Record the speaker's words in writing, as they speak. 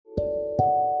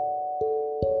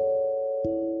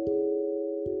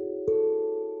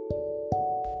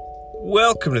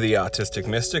Welcome to the Autistic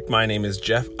Mystic. My name is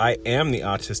Jeff. I am the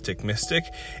Autistic Mystic,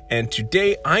 and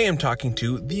today I am talking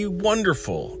to the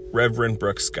wonderful Reverend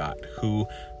Brooke Scott, who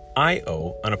I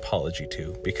owe an apology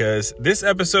to, because this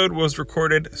episode was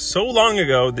recorded so long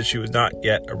ago that she was not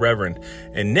yet a reverend,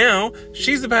 and now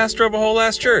she's the pastor of a whole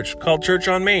ass church called Church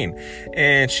on Main,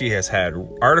 and she has had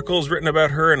articles written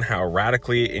about her and how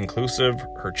radically inclusive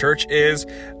her church is,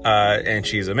 and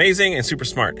she's amazing and super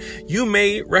smart. You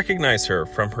may recognize her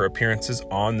from her appearances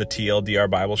on the TLDR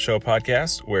Bible Show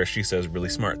podcast, where she says really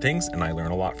smart things, and I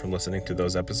learn a lot from listening to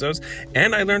those episodes,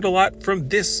 and I learned a lot from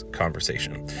this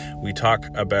conversation. We talk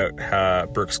about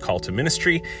Brooke's call to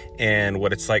ministry and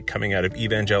what it's like coming out of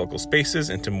evangelical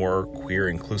spaces into more queer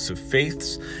inclusive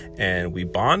faiths, and we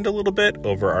bond a little bit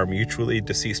over our mutually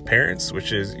deceased parents,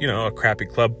 which is, you know, a crappy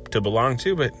club to belong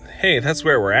to, but hey, that's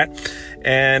where we're at.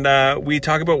 And we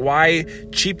talk about why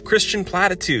cheap Christian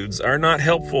platitudes are not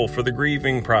helpful for the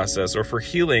grieving process or for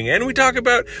healing, and we talk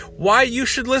about why you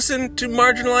should listen to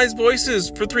marginalized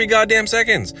voices for 3 goddamn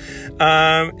seconds.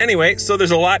 Anyway, so there's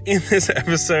a lot in this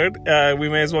episode. We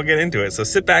may as well get into it. So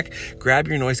sit back, grab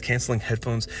your noise canceling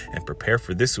headphones, and prepare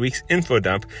for this week's info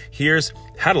dump. Here's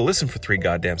how to listen for 3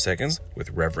 goddamn seconds with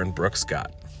Reverend Brooke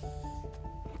Scott.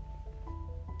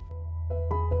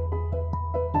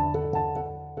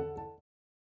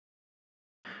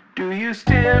 Do you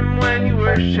stim when you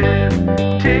worship?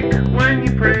 Tick when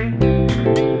you pray?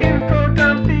 Info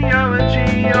dump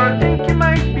theology, or think you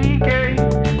might be gay?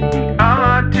 The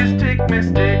Autistic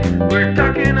Mystic, we're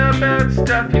talking about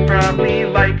stuff you probably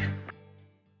like.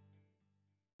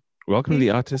 Welcome to the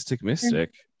Autistic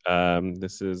Mystic.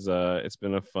 This is it's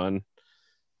been a fun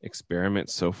experiment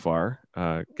so far,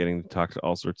 getting to talk to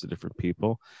all sorts of different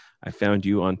people. I found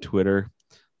you on Twitter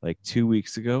like 2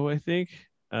 weeks ago, I think.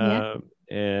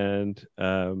 And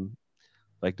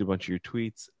liked a bunch of your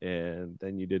tweets, and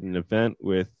then you did an event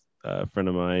with a friend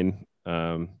of mine,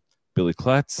 Billy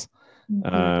Klutz,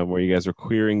 where you guys were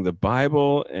queering the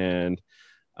Bible, and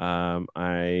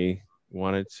I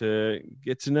wanted to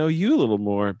get to know you a little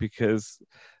more because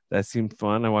that seemed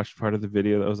fun. I watched part of the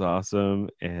video. That was awesome.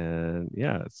 And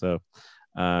yeah, so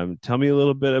tell me a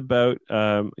little bit about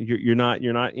you're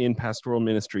not in pastoral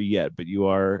ministry yet, but you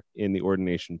are in the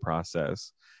ordination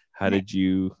process. How did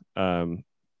you come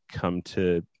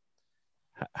to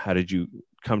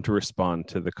respond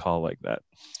to the call like that?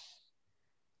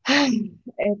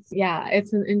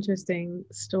 It's an interesting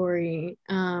story.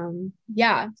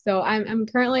 So I'm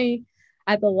currently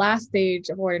at the last stage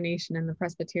of ordination in the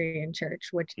Presbyterian Church,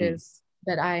 which is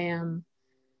that I am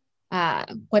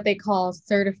what they call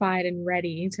certified and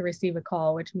ready to receive a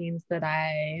call, which means that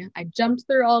I jumped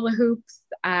through all the hoops.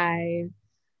 I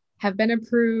have been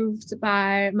approved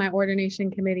by my ordination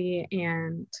committee,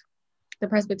 and the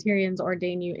Presbyterians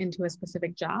ordain you into a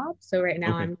specific job. So right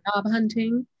now I'm job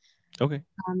hunting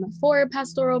for a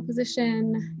pastoral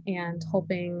position and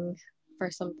hoping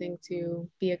for something to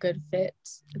be a good fit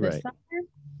this summer.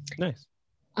 Nice.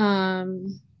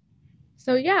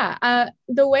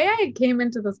 The way I came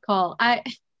into this call,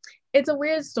 it's a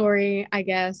weird story, I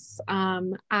guess.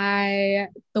 The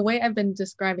way I've been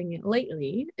describing it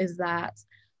lately is that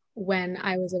when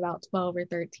I was about 12 or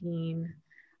 13,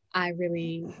 I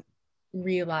really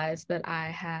realized that I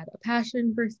had a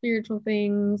passion for spiritual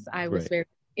things. I was very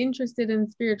interested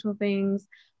in spiritual things.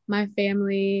 My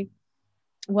family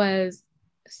was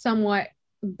somewhat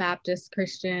Baptist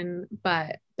Christian,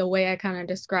 but the way I kind of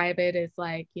describe it is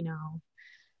like,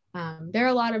 there are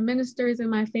a lot of ministers in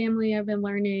my family. I've been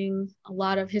learning a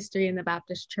lot of history in the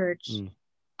Baptist church.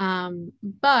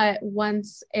 But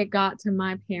once it got to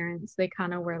my parents, they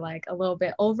kind of were like a little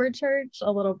bit over church,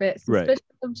 a little bit suspicious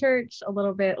of church, a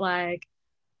little bit like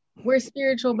we're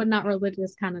spiritual but not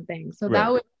religious kind of thing. So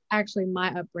that was actually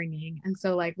my upbringing. And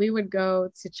so like we would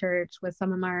go to church with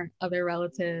some of my other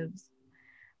relatives,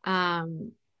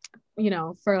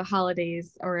 for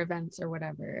holidays or events or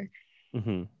whatever.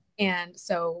 And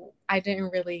so I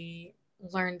didn't really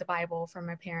learn the Bible from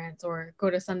my parents or go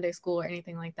to Sunday school or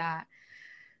anything like that.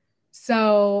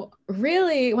 So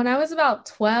really, when I was about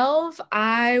 12,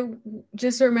 I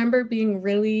just remember being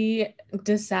really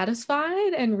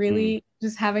dissatisfied and really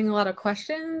just having a lot of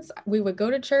questions. We would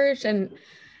go to church and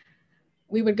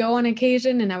we would go on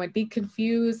occasion and I would be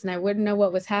confused and I wouldn't know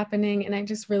what was happening. And I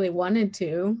just really wanted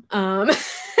to.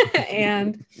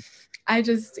 And I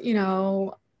just,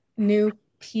 knew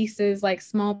pieces, like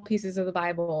small pieces of the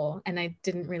Bible, and I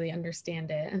didn't really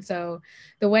understand it. And so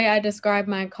the way I describe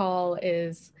my call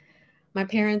is my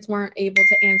parents weren't able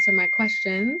to answer my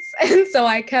questions. And so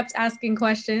I kept asking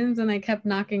questions and I kept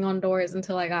knocking on doors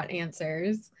until I got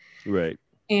answers. Right.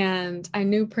 And I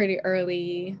knew pretty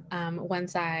early,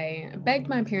 once I begged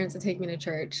my parents to take me to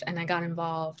church and I got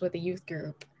involved with a youth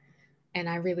group and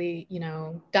I really,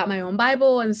 got my own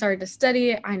Bible and started to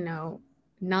study it. I know,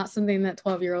 not something that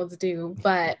 12-year-olds do,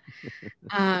 but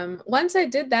once I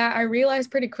did that, I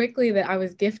realized pretty quickly that I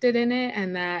was gifted in it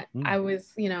and that I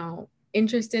was,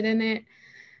 interested in it.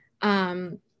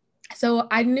 So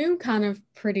I knew kind of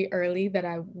pretty early that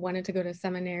I wanted to go to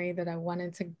seminary, that I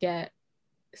wanted to get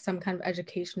some kind of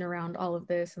education around all of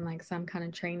this and like some kind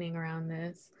of training around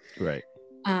this. Right.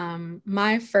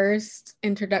 My first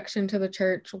introduction to the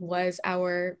church was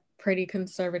our pretty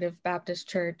conservative Baptist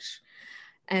church.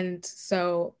 And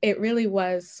so it really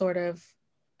was sort of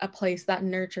a place that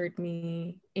nurtured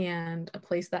me and a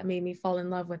place that made me fall in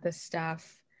love with this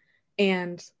stuff.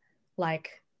 And like,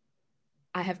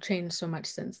 I have changed so much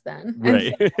since then.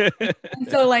 Right. And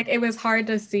so like, it was hard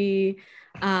to see,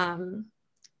 how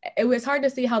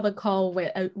the call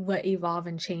would evolve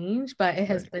and change, but it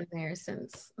has been there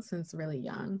since really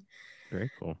young. Very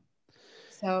cool.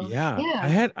 So yeah. I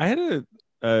had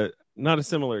a not a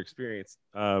similar experience.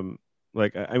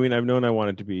 Like, I mean, I've known I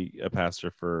wanted to be a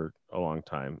pastor for a long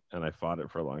time and I fought it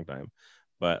for a long time,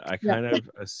 but I kind of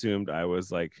assumed I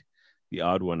was like the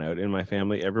odd one out in my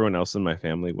family. Everyone else in my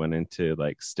family went into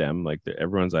like STEM, like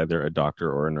everyone's either a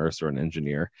doctor or a nurse or an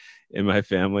engineer in my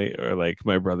family, or like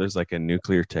my brother's like a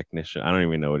nuclear technician. I don't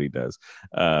even know what he does.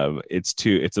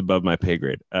 It's above my pay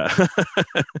grade.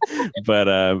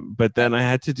 But then I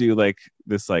had to do like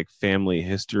this like family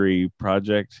history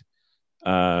project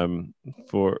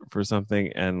for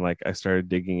something, and like I started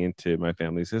digging into my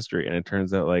family's history, and it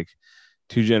turns out like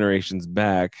 2 generations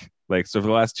back, like, so for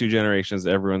the last 2 generations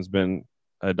everyone's been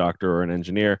a doctor or an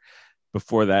engineer.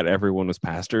 Before that everyone was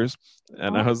pastors,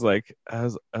 and I was like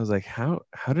how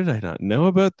did I not know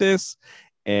about this?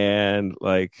 And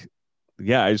like,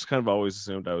 yeah, I just kind of always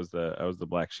assumed I was the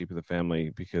black sheep of the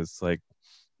family because like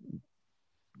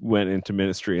went into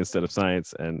ministry instead of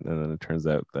science, and then it turns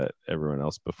out that everyone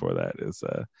else before that is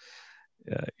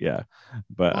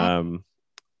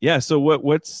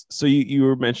so you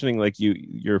were mentioning like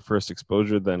your first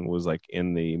exposure then was like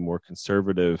in the more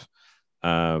conservative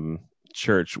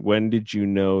church. When did you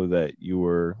know that you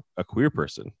were a queer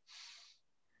person?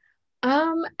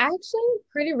 Actually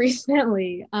pretty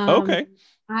recently. Okay.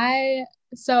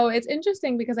 So it's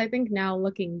interesting because I think now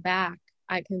looking back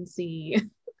I can see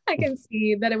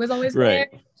that it was always right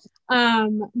there.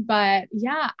 But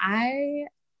yeah, I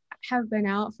have been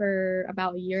out for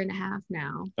about a year and a half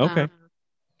now. Okay.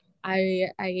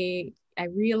 I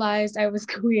realized I was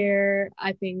queer,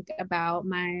 I think about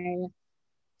my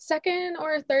second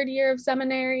or third year of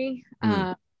seminary.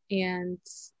 And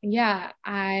yeah,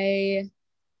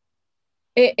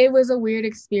 it was a weird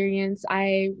experience.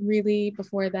 I really,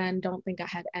 before then, don't think I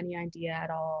had any idea at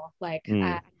all. Like,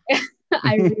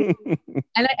 I really,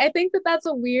 and I think that that's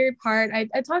a weird part. I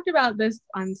talked about this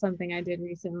on something I did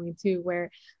recently too, where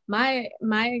my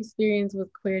experience with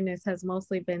queerness has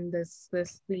mostly been this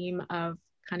theme of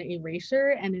kind of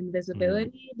erasure and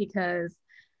invisibility, because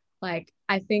like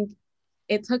I think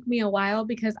it took me a while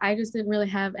because I just didn't really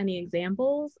have any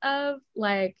examples of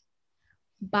like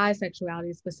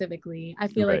bisexuality specifically. I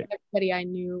feel like everybody I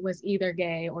knew was either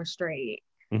gay or straight.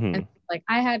 And like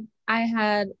I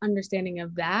had understanding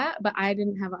of that, but I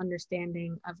didn't have an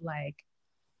understanding of like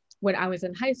when I was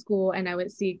in high school and I would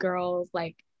see girls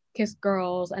like kiss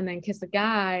girls and then kiss a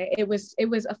guy. It was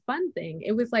a fun thing.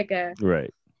 It was like a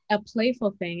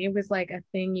playful thing. It was like a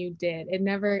thing you did. It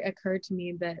never occurred to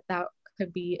me that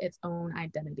could be its own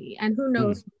identity. And who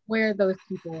knows where those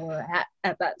people were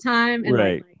at that time and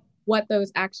like what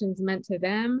those actions meant to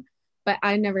them. But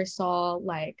I never saw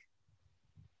like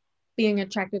being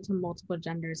attracted to multiple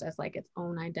genders as like its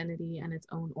own identity and its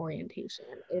own orientation.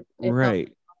 It felt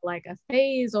like a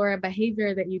phase or a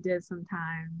behavior that you did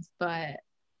sometimes, but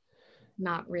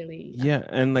not really. Yeah.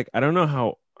 And like, I don't know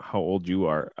how old you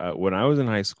are. When I was in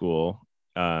high school,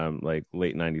 like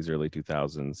late 90s, early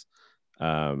 2000s,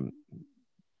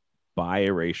 bi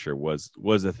erasure was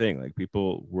a thing. Like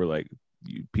people were like,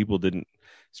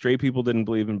 straight people didn't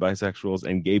believe in bisexuals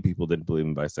and gay people didn't believe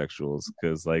in bisexuals,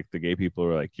 because like the gay people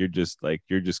were like, you're just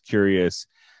curious,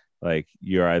 like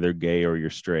you're either gay or you're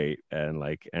straight. And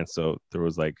so there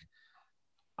was like,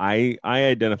 I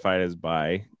identified as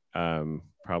bi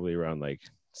probably around like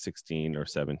 16 or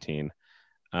 17,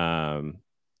 and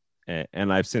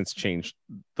I've since changed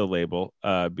the label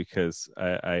because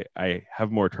I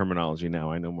have more terminology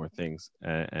now. I know more things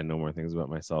and know more things about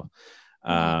myself.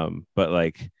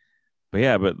 But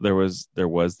there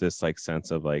was this like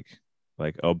sense of like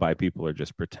like, oh, bi people are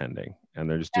just pretending and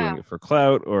they're just doing Yeah, it for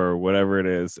clout or whatever it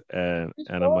is. And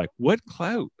for I'm sure. like, what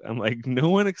clout? I'm like, no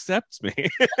one accepts me.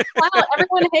 Wow,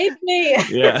 everyone hates me.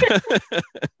 Yeah.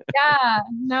 Yeah,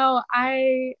 no,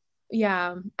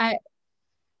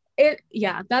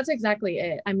 yeah, that's exactly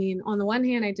it. I mean, on the one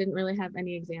hand, I didn't really have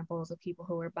any examples of people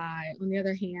who were bi. On the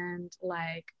other hand,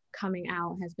 like coming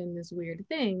out has been this weird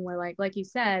thing where like you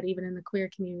said, even in the queer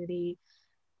community,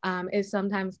 it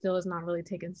sometimes still is not really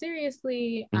taken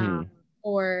seriously. Mhm.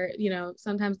 Or,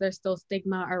 sometimes there's still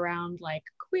stigma around like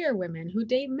queer women who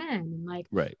date men and like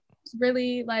Right. it's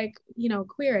really like,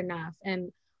 queer enough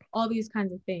and all these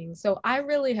kinds of things. So I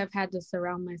really have had to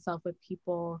surround myself with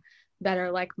people that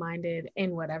are like-minded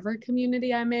in whatever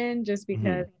community I'm in, just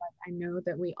because Mhm. like, I know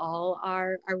that we all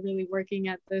are really working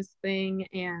at this thing.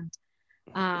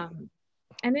 Um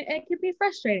and it can be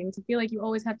frustrating to feel like you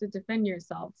always have to defend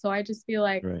yourself. So I just feel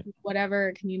like Right.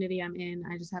 whatever community I'm in,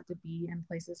 I just have to be in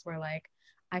places where like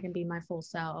I can be my full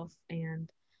self. And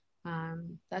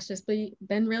that's just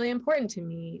been really important to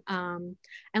me. And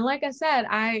like I said,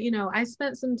 I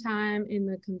spent some time in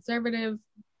the conservative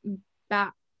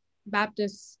ba-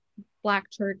 Baptist Black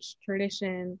church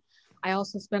tradition. I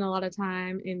also spent a lot of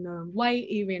time in the white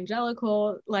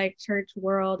evangelical like church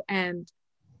world, and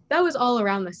that was all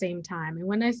around the same time. And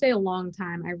when I say a long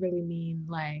time, I really mean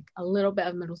like a little bit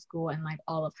of middle school and like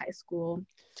all of high school.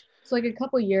 So like a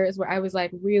couple years where I was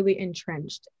like really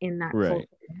entrenched in that Right.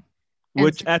 culture. And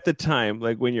Which so at the time,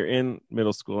 like when you're in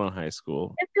middle school and high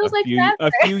school, it a feels like few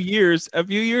a forever. few years a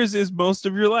few years is most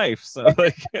of your life. So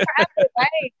like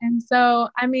Right. And so,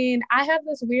 I mean, I have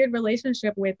this weird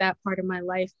relationship with that part of my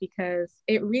life because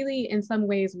it really, in some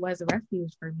ways, was a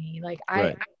refuge for me. Like, I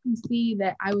right. can see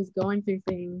that I was going through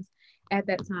things at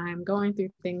that time, going through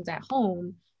things at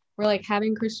home, where like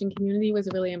having Christian community was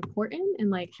really important, and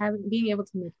like having being able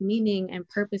to make meaning and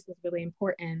purpose was really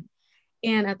important.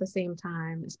 And at the same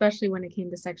time, especially when it came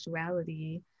to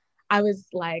sexuality, I was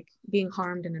like being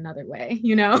harmed in another way,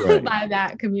 Right. by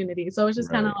that community. So it's just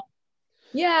kind of Right.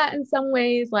 yeah, in some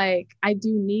ways, like I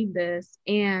do need this,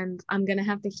 and I'm gonna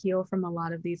have to heal from a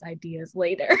lot of these ideas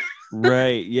later.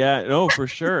 Right. Yeah, no, for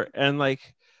sure. And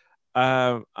like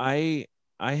I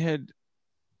had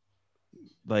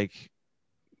like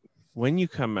when you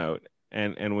come out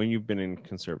and when you've been in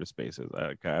conservative spaces,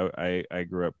 like I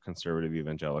grew up conservative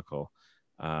evangelical,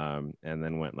 and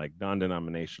then went like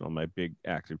non-denominational. My big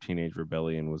active teenage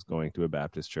rebellion was going to a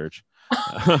Baptist church.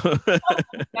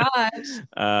 Gosh.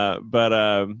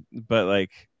 But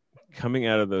like coming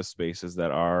out of those spaces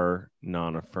that are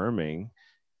non-affirming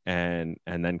and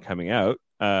then coming out,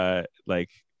 like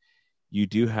you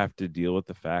do have to deal with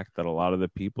the fact that a lot of the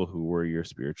people who were your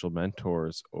spiritual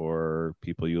mentors or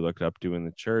people you looked up to in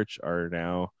the church are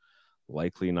now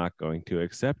likely not going to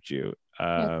accept you.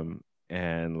 Yeah.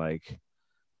 And like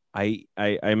I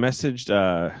messaged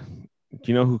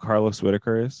do you know who Carlos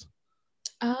Whitaker is?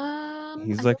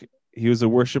 He's I like he was a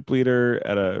worship leader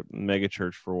at a mega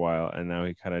church for a while, and now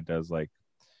he kind of does like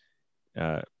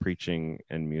preaching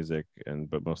and music, and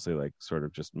but mostly like sort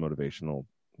of just motivational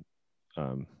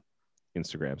um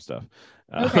Instagram stuff.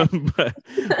 okay.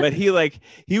 But he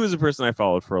was a person I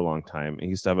followed for a long time. He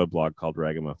used to have a blog called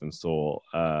Ragamuffin Soul,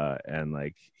 and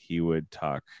like he would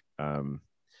talk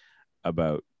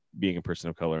about being a person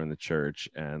of color in the church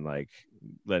and like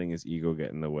letting his ego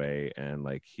get in the way, and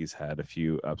like he's had a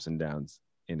few ups and downs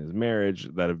in his marriage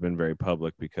that have been very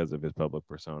public because of his public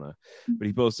persona. But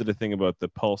he posted a thing about the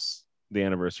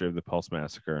anniversary of the Pulse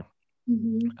massacre,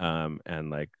 Mhm. and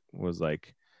like was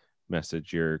like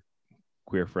message your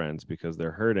queer friends because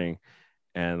they're hurting.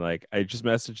 And like I just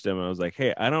messaged him and I was like,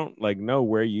 hey, I don't like know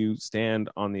where you stand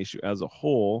on the issue as a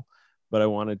whole, but I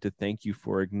wanted to thank you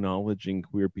for acknowledging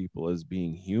queer people as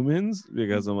being humans,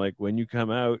 because I'm like, when you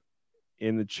come out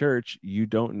in the church, you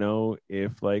don't know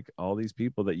if like all these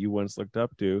people that you once looked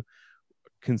up to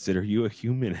consider you a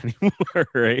human anymore.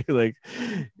 Right? Like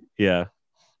yeah.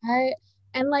 I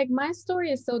and like my story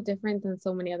is so different than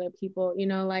so many other people,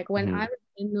 like when Mhm. I was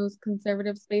in those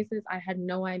conservative spaces, I had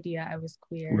no idea I was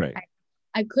queer. Right.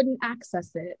 I couldn't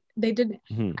access it. They didn't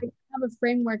Mhm. I didn't have a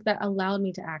framework that allowed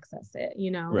me to access it,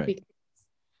 Right.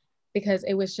 because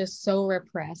it was just so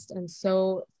repressed and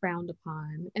so frowned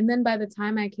upon. And then by the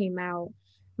time I came out,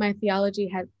 my theology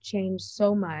had changed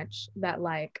so much that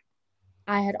like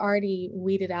I had already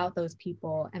weeded out those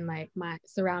people and like my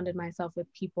surrounded myself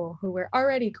with people who were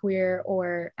already queer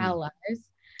or allies.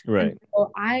 And Right.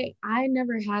 so I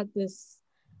never had this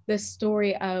this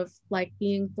story of like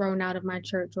being thrown out of my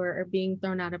church or being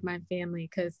thrown out of my family,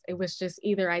 because it was just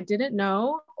either I didn't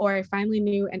know or I finally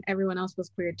knew and everyone else was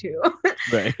queer too.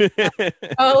 Right.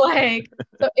 So like,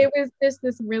 so it was just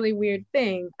this really weird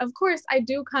thing. Of course, I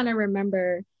do kind of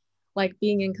remember like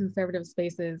being in conservative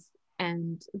spaces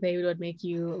and they would make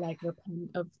you like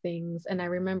repent of things. And I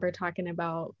remember talking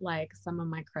about like some of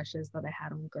my crushes that I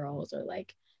had on girls, or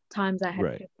like times I had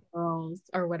Right. kissed girls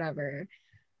or whatever.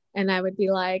 And I would be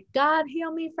like, God,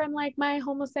 heal me from like my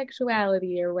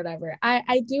homosexuality or whatever.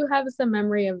 I do have some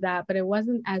memory of that, but it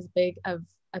wasn't as big of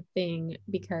a thing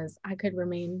because I could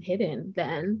remain hidden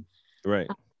then. Right.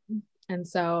 And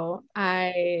so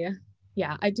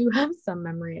yeah, I do have some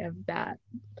memory of that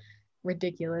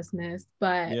ridiculousness.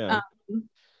 But Yeah.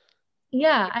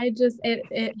 yeah,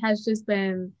 it has just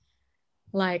been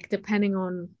like, depending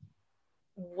on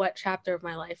what chapter of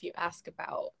my life you ask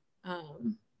about.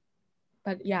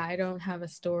 But yeah, I don't have a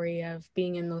story of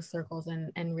being in those circles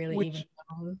and really even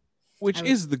known. Which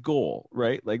is the goal,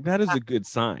 right? Like that is a good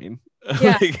sign.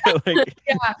 Yeah. like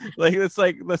Yeah. like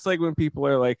that's like when people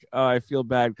are like, oh, I feel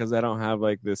bad because I don't have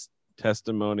like this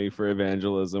testimony for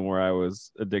evangelism where I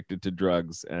was addicted to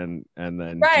drugs and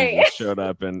then Right. Jesus showed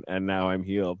up and now I'm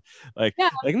healed. Like Yeah.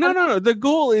 like no. The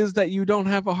goal is that you don't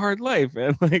have a hard life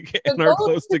and like The and are goal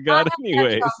close is to God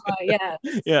anyways. Yes.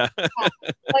 Yeah.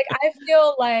 Like I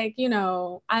feel like,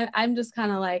 I'm just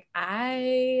kind of like,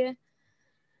 I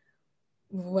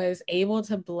was able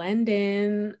to blend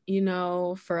in,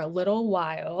 for a little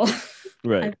while.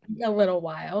 Right. I think a little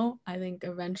while. I think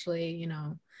eventually,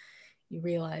 you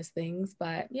realize things.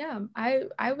 But yeah,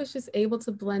 I was just able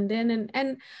to blend in.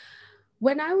 And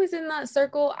when I was in that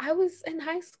circle, I was in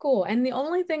high school. And the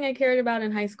only thing I cared about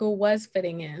in high school was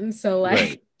fitting in. So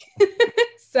like, Right.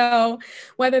 so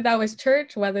whether that was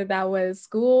church, whether that was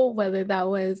school, whether that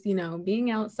was,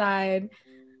 being outside,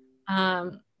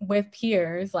 with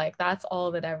peers, like that's all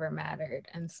that ever mattered.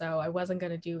 And so I wasn't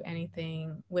going to do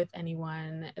anything with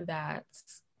anyone that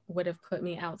would have put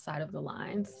me outside of the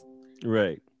lines.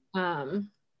 Right.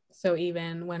 So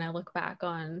even when I look back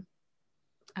on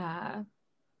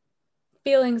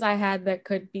feelings I had that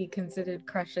could be considered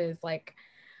crushes, like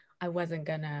I wasn't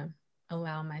gonna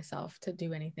allow myself to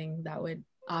do anything that would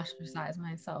ostracize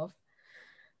myself.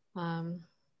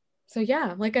 So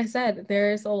yeah, like I said,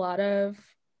 there's a lot of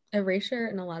erasure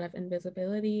and a lot of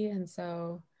invisibility. And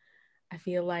so I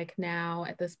feel like now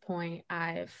at this point,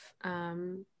 I've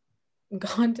gone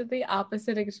to the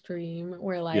opposite extreme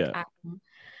where like I'm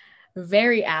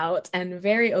very out and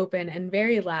very open and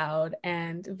very loud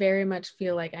and very much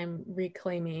feel like I'm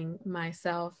reclaiming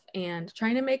myself and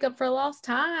trying to make up for lost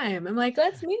time. I'm like,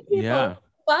 let's meet people. Yeah.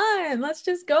 Fun. Let's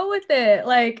just go with it.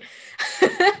 Like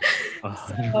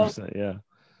 100%. Yeah.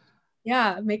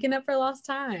 Yeah, making up for lost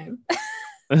time.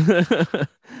 I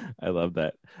love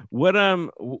that.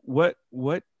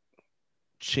 What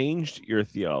changed your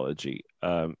theology?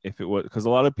 If it was, because a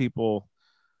lot of people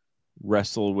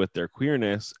wrestle with their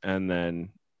queerness and then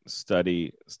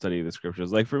study the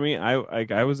scriptures. Like for me, I'm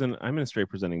in a straight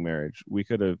presenting marriage. We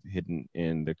could have hidden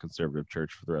in the conservative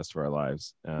church for the rest of our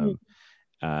lives.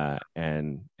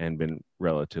 And been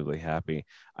relatively happy.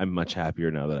 I'm much happier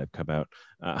now that I've come out.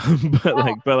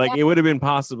 But it would have been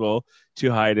possible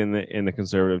to hide in the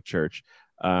conservative church.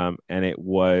 And it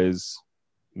was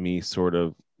me sort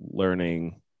of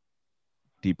learning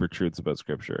deeper truths about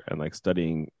scripture and like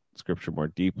studying scripture more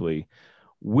deeply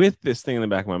with this thing in the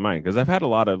back of my mind. Because I've had a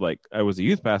lot of I was a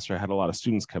youth pastor. I had a lot of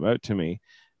students come out to me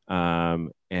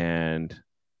and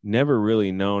never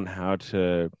really known how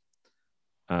to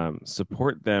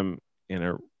support them in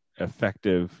a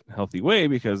effective, healthy way,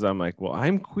 because I'm like, well,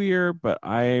 I'm queer, but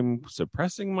I'm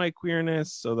suppressing my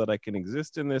queerness so that I can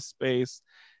exist in this space.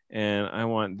 And I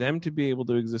want them to be able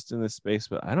to exist in this space,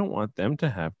 but I don't want them to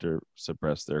have to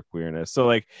suppress their queerness. So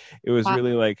like, it was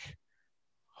really like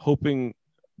hoping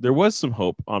there was some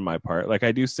hope on my part. Like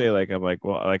I do say, like, I'm like,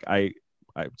 well, like I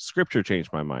scripture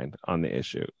changed my mind on the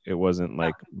issue. It wasn't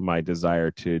like my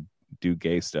desire to do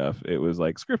gay stuff. It was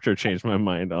like scripture changed my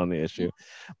mind on the issue,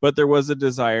 but there was a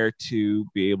desire to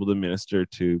be able to minister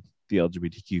to the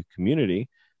LGBTQ community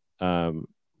from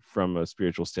a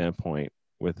spiritual standpoint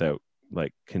without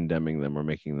like condemning them or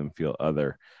making them feel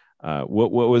other.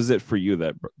 What was it for you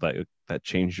that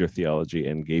changed your theology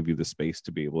and gave you the space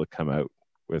to be able to come out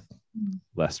with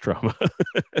less trauma?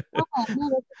 No, that's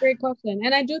a great question.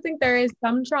 And I do think there is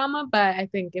some trauma, but I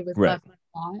think it was less than I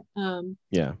thought.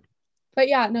 Yeah. But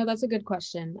yeah, no, that's a good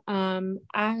question.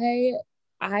 I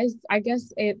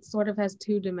guess it sort of has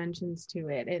two dimensions to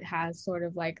it. It has sort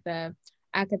of like the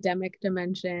academic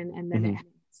dimension, and then it has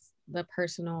the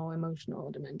personal,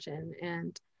 emotional dimension.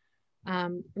 And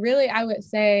really, I would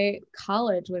say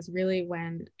college was really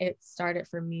when it started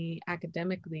for me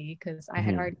academically, because I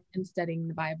had already been studying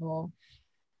the Bible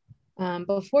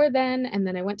before then. And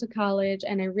then I went to college,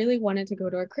 and I really wanted to go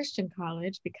to a Christian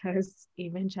college because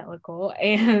evangelical.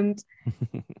 And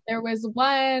there was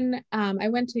one, I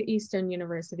went to Eastern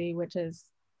University, which is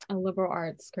a liberal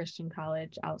arts Christian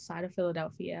college outside of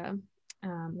Philadelphia,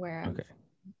 where I'm Okay.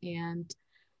 from. And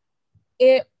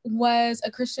it was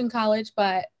a Christian college,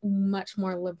 but much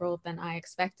more liberal than I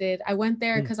expected. I went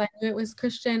there because I knew it was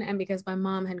Christian and because my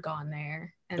mom had gone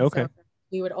there. And Okay. so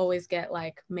we would always get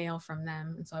like mail from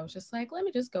them. And so I was just like, let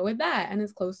me just go with that. And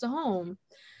it's close to home.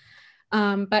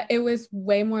 But it was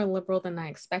way more liberal than I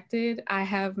expected. I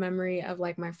have memory of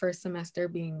like my first semester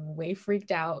being way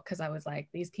freaked out because I was like,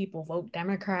 these people vote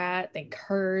Democrat, they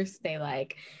curse, they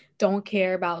like don't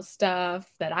care about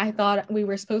stuff that I thought we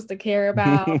were supposed to care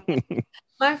about.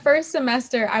 My first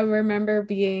semester, I remember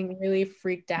being really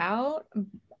freaked out,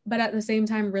 but at the same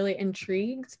time, really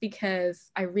intrigued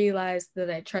because I realized that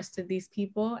I trusted these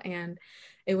people. And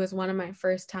it was one of my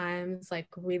first times, like,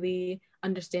 really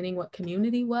understanding what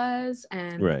community was.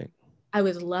 And Right. I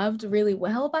was loved really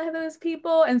well by those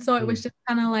people. And so it was just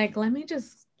kind of like, let me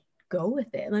just go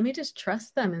with it. Let me just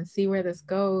trust them and see where this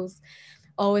goes.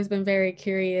 Always been very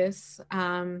curious.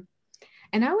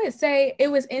 And I would say it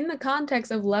was in the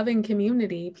context of loving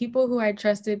community, people who I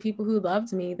trusted, people who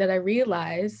loved me, that I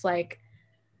realized like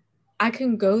I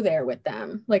can go there with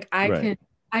them. Like I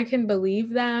can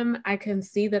believe them. I can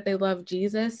see that they love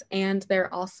Jesus and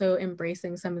they're also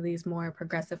embracing some of these more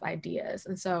progressive ideas.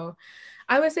 And so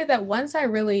I would say that once I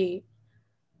really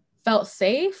felt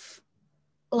safe,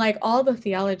 like all the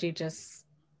theology just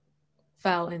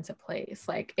fell into place.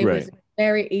 Like it was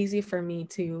very easy for me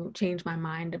to change my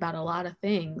mind about a lot of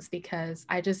things because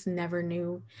I just never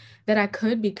knew that I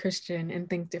could be Christian and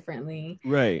think differently.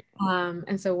 Right.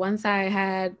 And so once I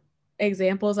had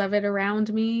examples of it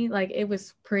around me, like it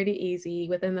was pretty easy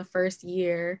within the first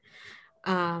year.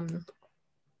 It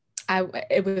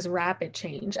was rapid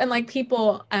change. And like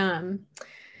people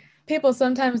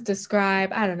sometimes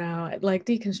describe, I don't know, like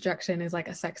deconstruction is like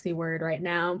a sexy word right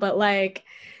now, but like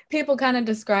people kind of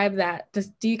describe that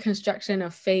this deconstruction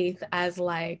of faith as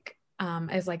like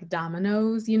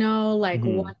dominoes, you know, like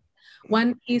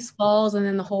one piece falls and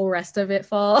then the whole rest of it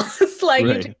falls. Like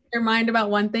you change your mind about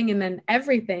one thing and then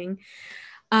everything.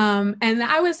 And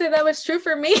I would say that was true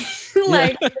for me.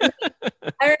 Like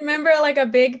I remember like a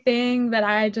big thing that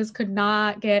I just could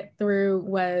not get through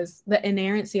was the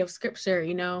inerrancy of scripture,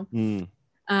 you know.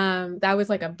 That was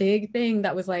like a big thing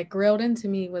that was like grilled into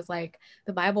me, was like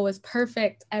the Bible is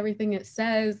perfect. Everything it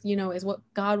says, you know, is what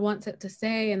God wants it to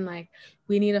say. And like,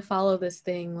 we need to follow this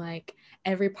thing, like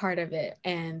every part of it.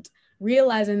 And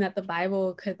realizing that the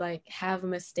Bible could like have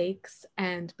mistakes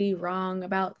and be wrong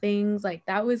about things, like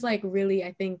that was like really,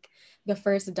 I think, the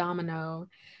first domino.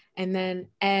 And then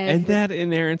and that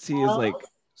inerrancy is like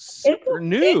super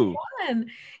new.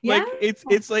 Yeah.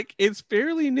 Like it's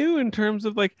fairly new in terms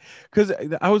of like, because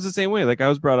I was the same way. Like I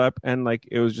was brought up and like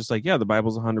it was just like, yeah, the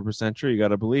Bible's 100% true, you got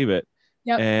to believe it.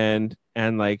 And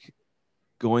like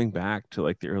going back to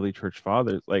like the early church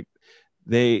fathers, like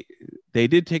they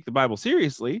did take the Bible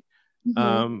seriously.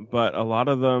 But a lot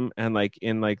of them, and like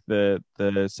in like the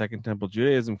Second Temple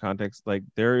Judaism context, like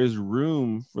there is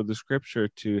room for the scripture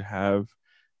to have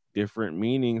different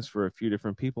meanings for a few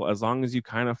different people, as long as you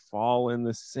kind of fall in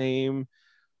the same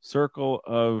circle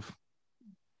of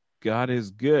God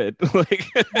is good. Like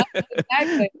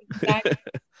exactly.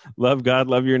 Love God,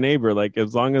 love your neighbor. Like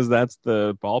as long as that's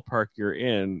the ballpark you're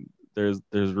in, there's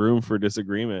room for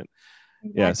disagreement.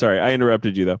 Yeah, sorry, I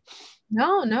interrupted you though.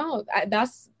 No,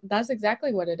 that's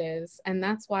exactly what it is. And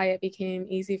that's why it became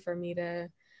easy for me to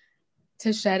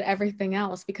shed everything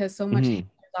else, because so much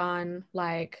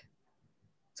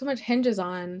hinges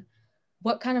on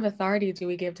what kind of authority do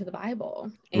we give to the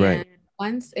Bible. And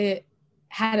once it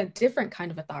had a different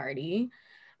kind of authority,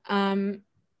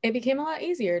 it became a lot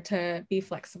easier to be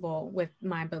flexible with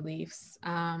my beliefs.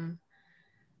 And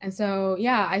so,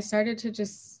 yeah, I started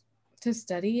to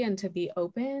study and to be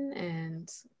open. And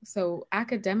so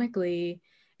academically,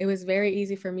 it was very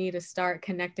easy for me to start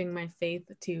connecting my faith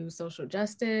to social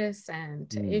justice and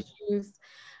to issues.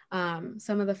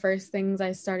 Some of the first things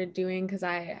I started doing, because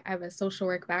I have a social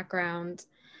work background,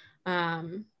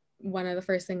 one of the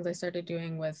first things I started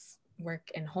doing was work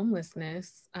in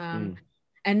homelessness, and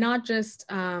not just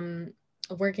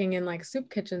working in like soup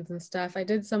kitchens and stuff. I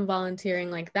did some volunteering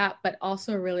like that, but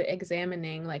also really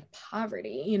examining like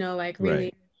poverty, you know, like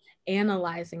really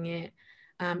analyzing it.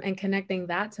 and connecting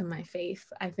that to my faith,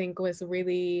 I think was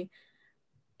really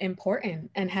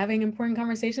important, and having important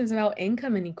conversations about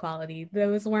income inequality.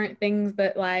 Those weren't things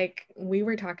that like we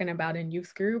were talking about in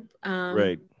youth group.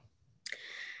 Right.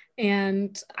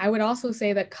 And I would also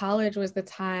say that college was the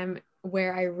time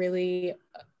where I really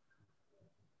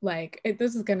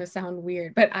this is gonna sound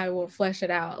weird, but I will flesh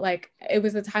it out. Like it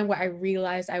was the time where I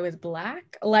realized I was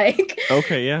Black. Like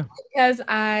Okay, yeah. because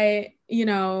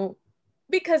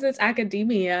because it's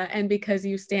academia and because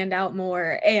you stand out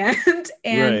more and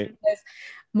Right. because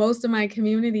most of my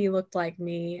community looked like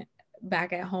me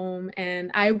back at home,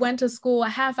 and I went to school a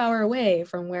half hour away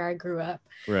from where I grew up.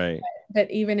 Right. But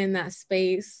even in that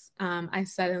space, I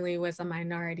suddenly was a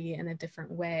minority in a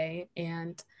different way.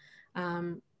 And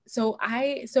so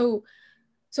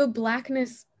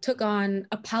Blackness took on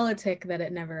a politic that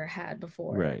it never had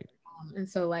before. Right. And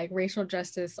so like racial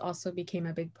justice also became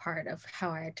a big part of how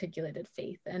I articulated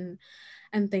faith and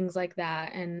things like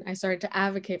that. And I started to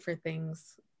advocate for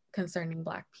things concerning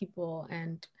Black people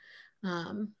and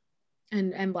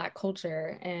Black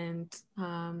culture. And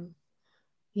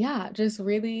just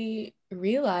really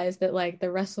realized that like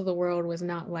the rest of the world was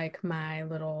not like my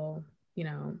little,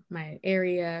 my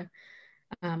area.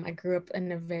 I grew up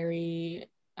in a very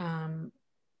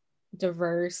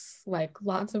diverse, like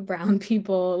lots of brown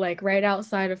people, like right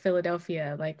outside of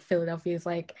Philadelphia. Like Philadelphia is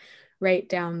like right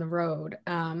down the road.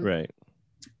 Right.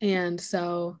 And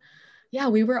so, yeah,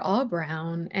 we were all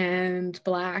brown and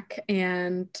Black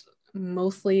and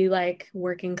mostly like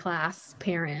working class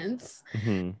parents.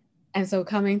 Mm-hmm. And so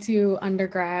coming to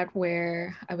undergrad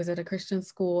where I was at a Christian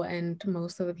school and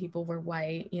most of the people were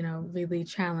white, really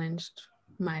challenged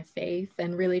my faith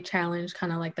and really challenged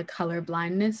kind of like the color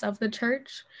blindness of the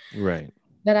church. Right.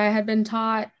 That I had been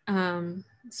taught.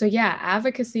 So yeah,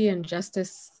 advocacy and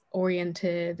justice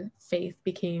oriented faith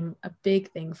became a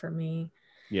big thing for me.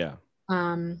 Yeah.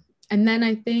 And then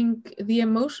I think the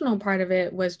emotional part of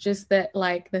it was just that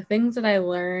like the things that I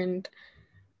learned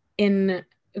in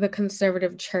the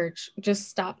conservative church just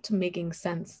stopped making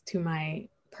sense to my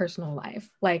personal life.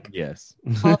 Like, yes.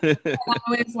 I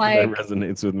was like, that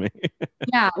resonates with me.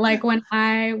 yeah, like when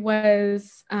I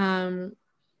was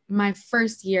my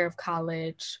first year of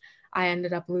college, I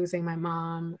ended up losing my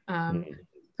mom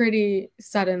pretty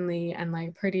suddenly and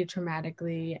like pretty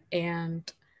traumatically.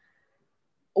 And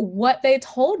what they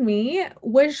told me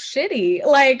was shitty.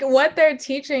 Like what their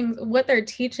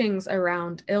teachings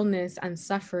around illness and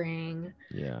suffering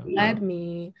led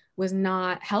me was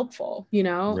not helpful,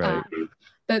 Right.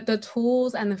 The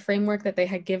tools and the framework that they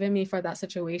had given me for that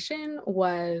situation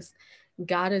was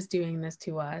God is doing this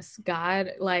to us.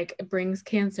 God like brings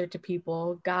cancer to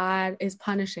people. God is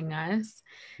punishing us.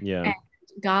 Yeah. And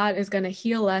God is going to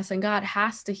heal us, and God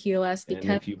has to heal us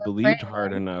because if you believed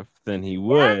hard enough, then he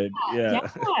would. Yeah.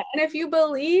 And if you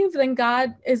believe, then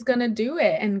God is going to do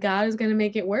it, and God is going to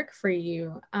make it work for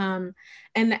you. And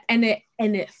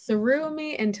it threw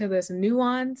me into this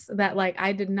nuance that like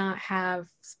I did not have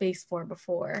space for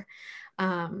before.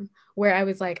 Where I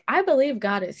was like, I believe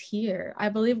God is here. I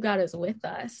believe God is with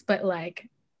us, but like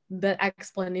the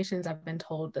explanations I've been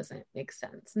told doesn't make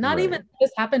sense. Not even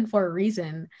this happened for a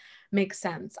reason makes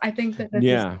sense. I think that this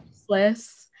is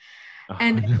useless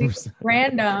and it's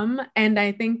random, and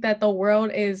I think that the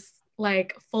world is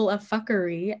like full of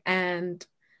fuckery, and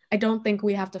I don't think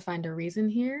we have to find a reason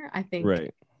here. I think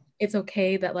it's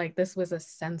okay that like this was a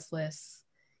senseless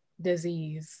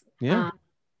disease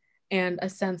and a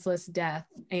senseless death,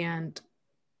 and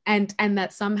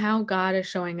that somehow God is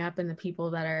showing up in the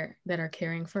people that are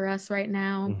caring for us right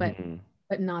now, but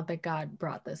not that God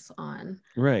brought this on.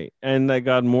 Right. And that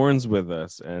God mourns with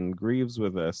us and grieves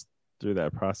with us through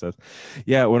that process.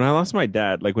 Yeah. When I lost my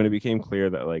dad, like when it became clear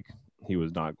that like he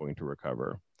was not going to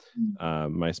recover,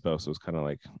 my spouse was kind of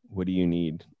like, what do you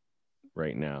need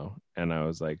right now? And I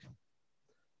was like,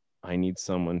 I need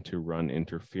someone to run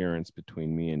interference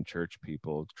between me and church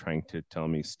people trying to tell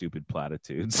me stupid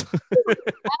platitudes.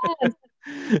 Yes.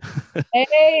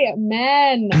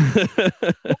 Amen.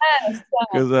 Yes.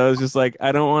 Because I was just like,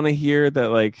 I don't want to hear that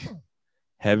like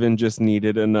heaven just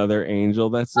needed another angel.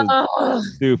 That's a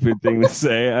stupid thing to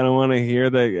say. I don't want to hear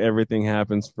that everything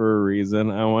happens for a reason.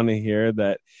 I want to hear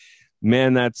that,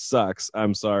 man, that sucks.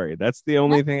 I'm sorry. That's the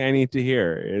only thing I need to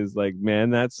hear is like, man,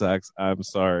 that sucks. I'm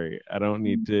sorry. I don't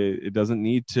need to, it doesn't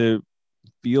need to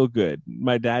feel good.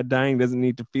 My dad dying doesn't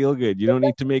need to feel good. You don't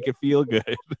need to make it feel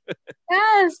good.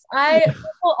 Yes,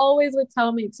 people always would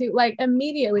tell me too, like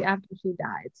immediately after she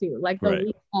died too, like the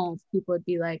weekends, people would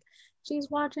be like, she's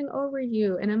watching over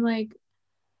you, and I'm like,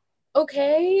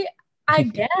 okay, I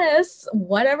guess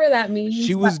whatever that means.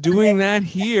 She was doing that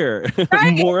here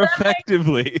Right, more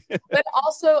effectively. but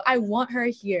also I want her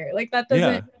here. Like that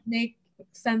doesn't make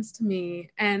sense to me,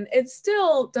 and it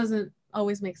still doesn't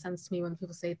always make sense to me when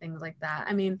people say things like that.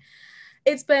 I mean,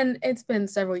 it's been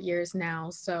several years now,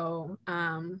 so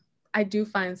I do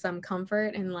find some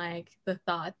comfort in like the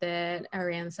thought that our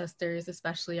ancestors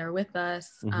especially are with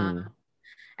us.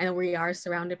 And we are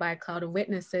surrounded by a cloud of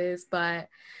witnesses, but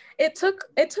it took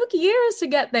years to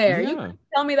get there. You can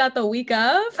tell me that the week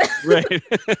of. Right.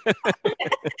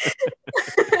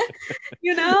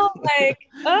 You know, like,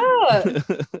 oh.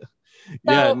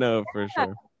 Yeah, no, for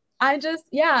sure.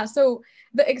 So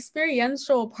the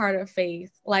experiential part of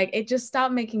faith, like it just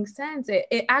stopped making sense.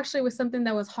 It actually was something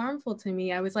that was harmful to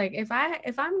me. I was like, if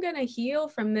I'm gonna heal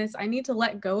from this, I need to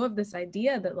let go of this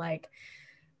idea that like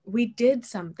we did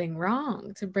something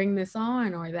wrong to bring this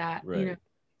on, or that, you know,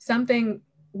 something,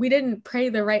 we didn't pray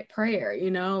the right prayer,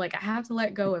 you know, like I have to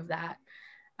let go of that.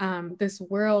 This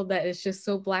world that is just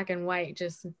so black and white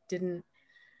just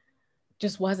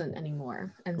wasn't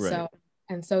anymore.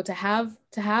 And so to have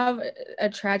a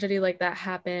tragedy like that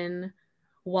happen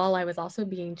while I was also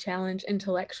being challenged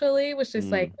intellectually was just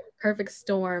like the perfect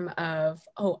storm of,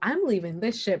 oh, I'm leaving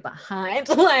this shit behind.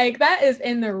 Like that is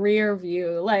in the rear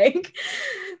view. Like,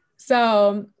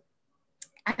 so,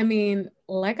 I mean,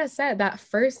 like I said, that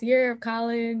first year of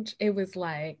college, it was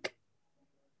like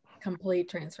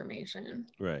complete transformation.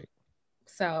 Right.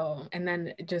 So, and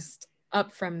then just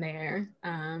up from there.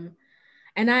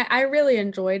 And I really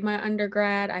enjoyed my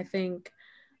undergrad. I think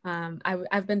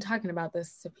I've been talking about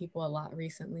this to people a lot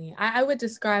recently. I would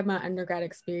describe my undergrad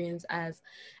experience as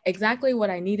exactly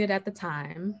what I needed at the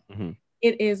time.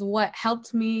 It is what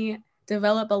helped me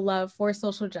develop a love for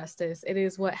social justice. It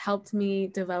is what helped me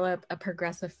develop a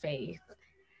progressive faith.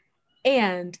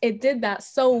 And it did that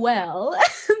so well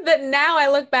that now I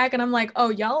look back and I'm like, oh,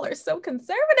 y'all are so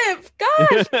conservative.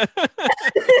 Gosh.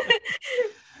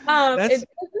 It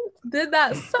did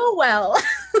that so well.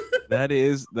 that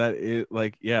is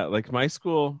like, yeah, like my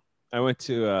school, I went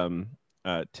to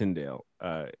Tyndale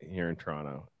here in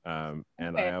Toronto. And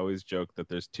I always joke that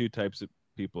there's two types of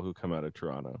people who come out of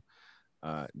Toronto.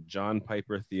 John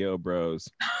Piper Theo Bros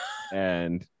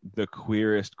and the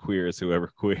queerest queers who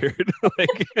ever queered.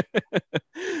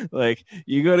 like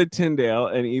you go to Tyndale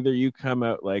and either you come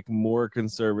out like more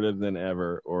conservative than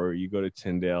ever, or you go to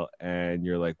Tyndale and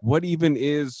you're like, what even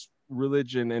is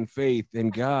religion and faith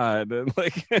and God? And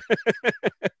like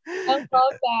I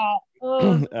love that.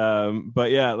 Oh. But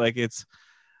yeah, like it's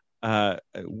the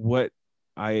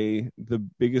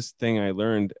biggest thing I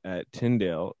learned at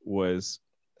Tyndale was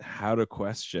how to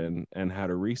question and how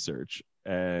to research.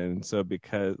 And so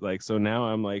so now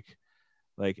I'm like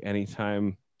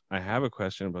anytime I have a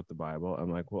question about the Bible,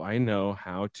 I'm like, well, I know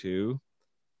how to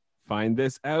find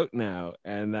this out now.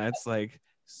 And that's like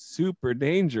super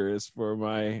dangerous for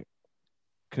my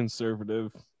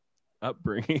conservative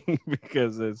upbringing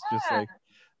because it's just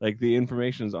like the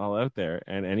information is all out there,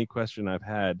 and any question I've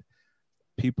had,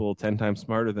 people 10 times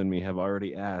smarter than me have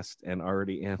already asked and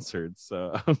already answered.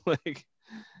 So I'm like,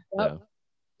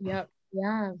 Yep.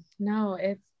 Yeah. No,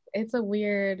 it's a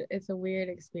weird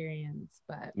experience,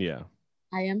 but yeah,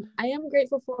 I am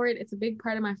grateful for it. It's a big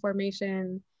part of my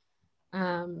formation.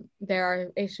 There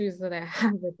are issues that I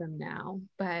have with them now,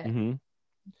 but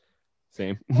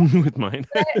same with mine.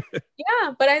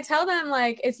 But I tell them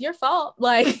like, it's your fault.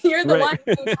 Like you're the one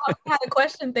who taught me how to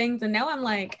question things, and now I'm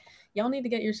like, y'all need to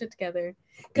get your shit together.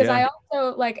 Because I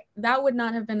also like that would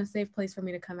not have been a safe place for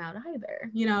me to come out either.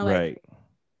 You know, like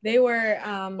they were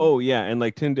oh yeah, and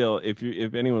like Tyndale,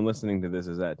 if anyone listening to this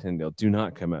is at Tyndale, do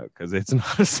not come out because it's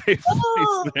not a safe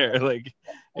place there. Like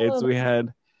we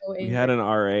had an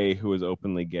RA who was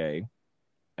openly gay,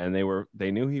 and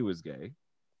they knew he was gay,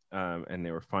 and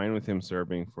they were fine with him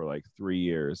serving for like 3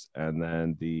 years, and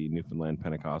then the Newfoundland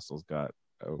Pentecostals got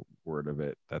a word of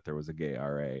it that there was a gay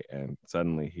RA, and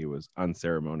suddenly he was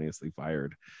unceremoniously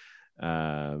fired.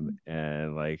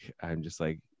 And like I'm just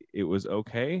like, it was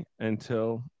okay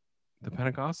until the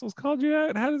Pentecostals called you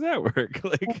out. How does that work?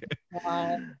 Like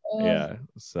yeah,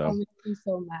 so I'm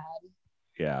so mad.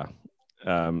 Yeah,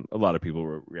 a lot of people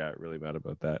were really mad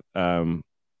about that.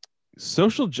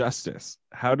 Social justice,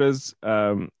 how does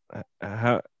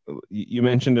how you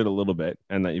mentioned it a little bit,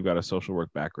 and that you've got a social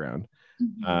work background.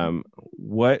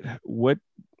 What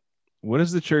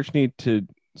does the church need to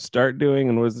start doing,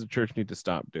 and what does the church need to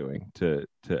stop doing to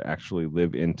actually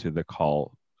live into the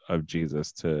call of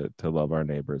Jesus to love our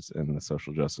neighbors in the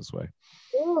social justice way?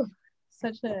 Ooh,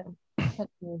 such a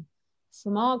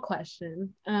small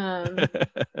question.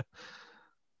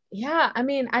 Yeah, I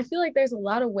mean, I feel like there's a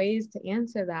lot of ways to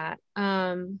answer that.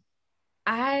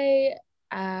 I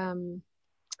um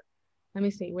let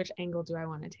me see, which angle do I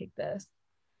want to take this?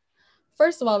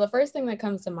 First of all, the first thing that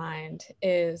comes to mind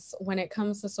is when it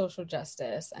comes to social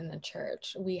justice and the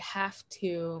church, we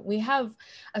have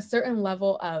a certain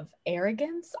level of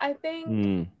arrogance, I think,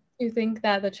 Mm, to think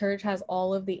that the church has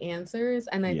all of the answers.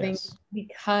 And I think yes.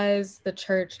 because the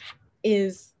church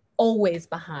is always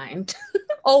behind,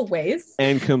 always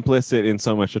And complicit in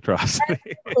so much atrocity.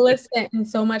 complicit in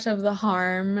so much of the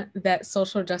harm that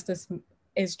social justice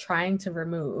is trying to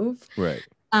remove. Right.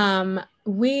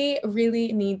 We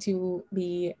really need to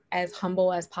be as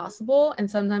humble as possible. And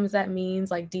sometimes that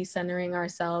means like decentering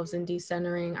ourselves and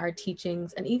decentering our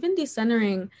teachings and even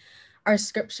decentering our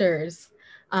scriptures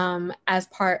as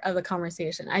part of the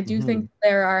conversation. I do think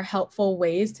there are helpful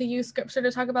ways to use scripture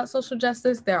to talk about social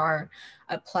justice. There are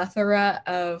a plethora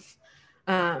of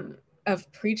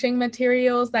preaching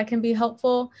materials that can be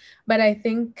helpful, but I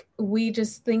think we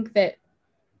just think that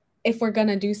if we're going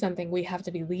to do something, we have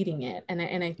to be leading it. And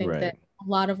I think Right. that a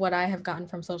lot of what I have gotten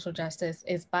from social justice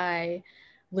is by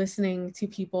listening to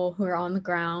people who are on the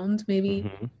ground,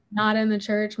 maybe not in the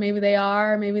church, maybe they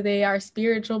are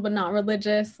spiritual, but not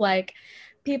religious. Like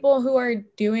people who are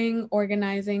doing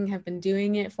organizing, have been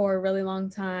doing it for a really long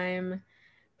time,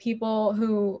 people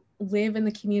who live in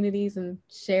the communities and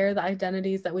share the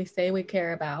identities that we say we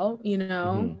care about, you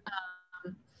know.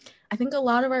 I think a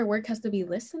lot of our work has to be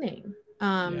listening.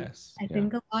 Yes. I Yeah.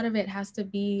 think a lot of it has to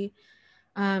be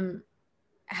um,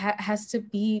 has to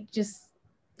be just,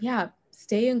 yeah,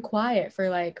 staying quiet for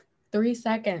like 3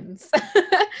 seconds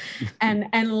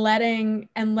and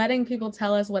letting people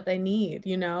tell us what they need,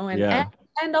 you know, Yeah.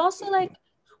 and also like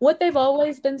what they've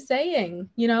always been saying,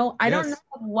 you know. I don't know Yes.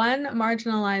 of one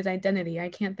marginalized identity. I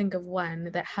can't think of one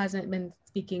that hasn't been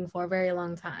speaking for a very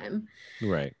long time.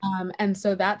 Right. And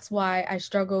so that's why I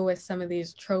struggle with some of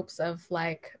these tropes of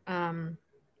like,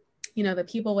 you know, the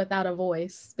people without a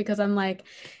voice, because I'm like,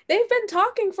 they've been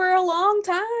talking for a long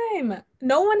time.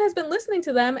 No one has been listening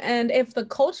to them. And if the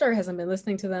culture hasn't been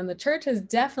listening to them, the church has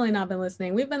definitely not been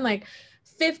listening. We've been like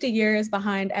 50 years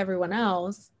behind everyone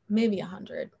else, maybe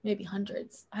 100, maybe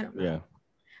hundreds. I don't Yeah.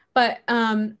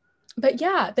 know. But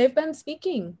yeah, they've been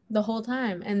speaking the whole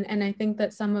time. And I think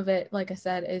that some of it, like I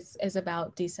said, is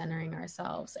about decentering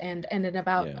ourselves and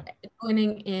about Yeah.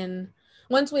 joining in.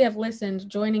 Once we have listened,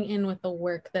 joining in with the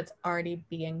work that's already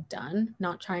being done,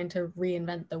 not trying to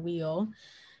reinvent the wheel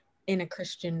in a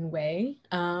Christian way.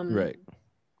 Right.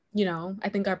 You know, I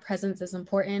think our presence is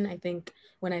important. I think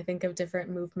when I think of different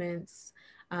movements,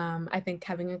 I think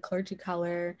having a clergy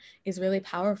color is really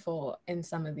powerful in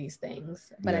some of these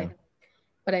things. Yeah.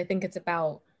 But I think it's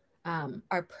about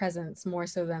our presence more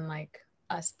so than like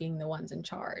us being the ones in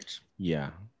charge. Yeah.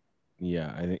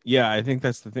 I think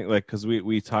that's the thing, like, because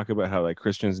we talk about how like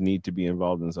Christians need to be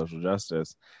involved in social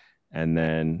justice, and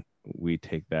then we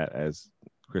take that as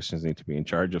Christians need to be in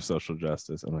charge of social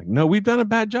justice. I'm like, no, we've done a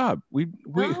bad job. No,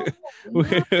 We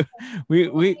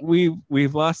no.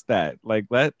 we've lost that. Like,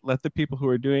 let the people who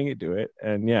are doing it do it.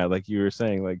 And yeah, like you were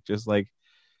saying, like just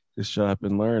shut up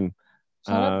and learn.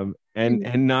 Shut up.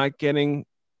 And not getting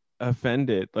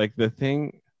offended. Like the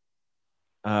thing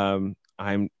I'm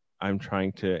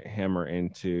trying to hammer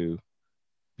into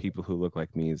people who look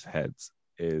like me's heads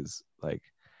is like,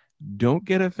 don't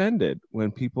get offended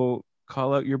when people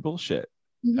call out your bullshit.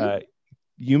 Mm-hmm.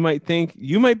 You might think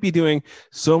you might be doing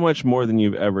so much more than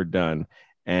you've ever done,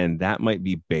 and that might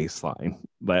be baseline.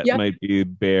 That Yep. might be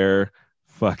bare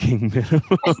fucking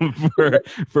minimum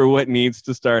for what needs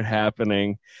to start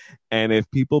happening. And if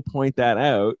people point that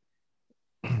out,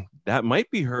 that might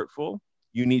be hurtful.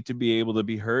 You need to be able to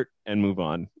be hurt and move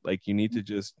on. Like, you need to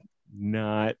just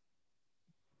not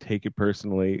take it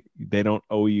personally. They don't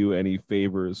owe you any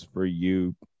favors for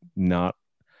you not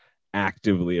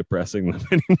actively oppressing them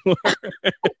anymore.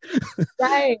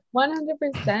 Right,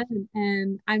 100%.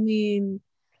 And I mean,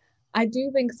 I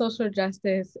do think social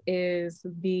justice is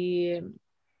the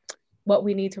what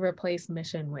we need to replace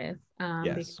mission with, Yes.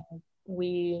 because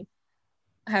we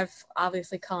have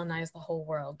obviously colonized the whole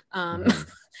world.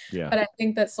 Yeah. But I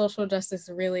think that social justice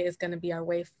really is going to be our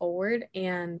way forward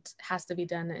and has to be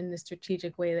done in the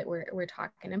strategic way that we're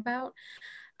talking about.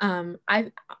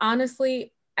 I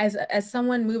honestly, as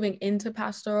someone moving into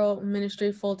pastoral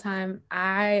ministry full time,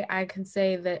 I can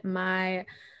say that my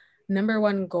number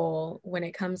one goal when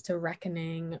it comes to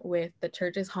reckoning with the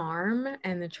church's harm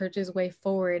and the church's way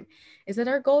forward is that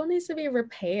our goal needs to be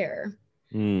repair.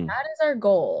 That is our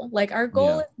goal. Like, our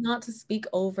goal Yeah. is not to speak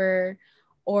over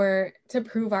or to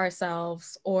prove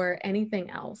ourselves or anything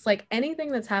else. Like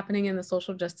anything that's happening in the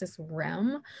social justice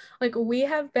realm, like we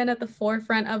have been at the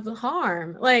forefront of the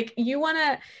harm. Like you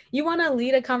want to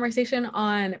lead a conversation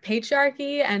on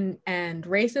patriarchy and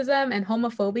racism and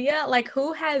homophobia, like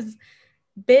who has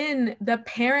been the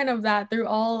parent of that through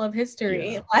all of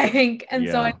history? Like, and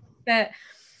so I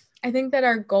think that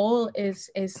our goal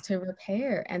is to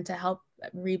repair and to help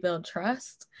rebuild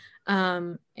trust,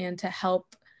 and to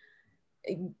help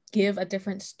give a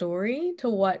different story to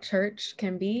what church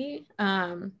can be.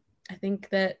 I think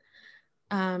that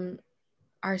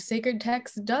our sacred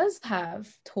text does have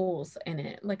tools in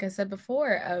it, like I said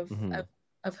before, of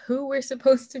who we're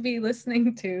supposed to be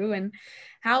listening to and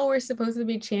how we're supposed to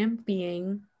be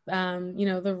championing,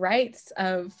 the rights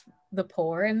of the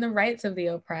poor and the rights of the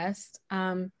oppressed.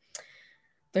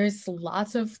 There's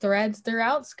lots of threads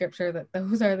throughout scripture that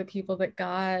those are the people that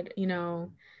God is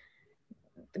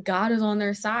on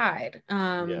their side.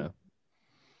 And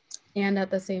at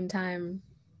the same time,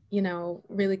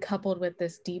 really coupled with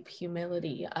this deep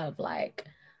humility of like,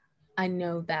 I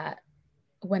know that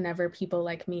whenever people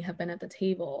like me have been at the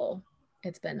table,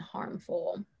 it's been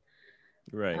harmful.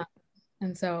 Right.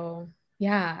 And so,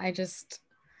 yeah, I just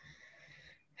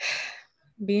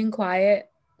being quiet,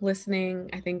 listening,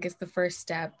 I think is the first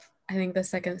step. I think the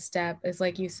second step is,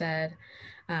 like you said,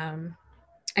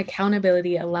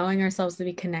 accountability, allowing ourselves to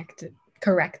be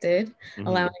corrected,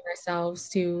 allowing ourselves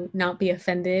to not be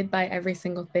offended by every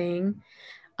single thing,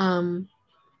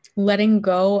 letting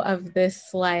go of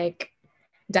this like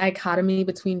dichotomy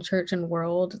between church and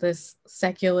world, this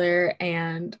secular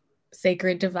and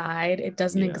sacred divide. It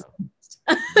doesn't exist.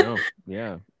 No.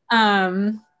 Yeah.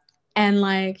 And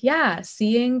like, yeah,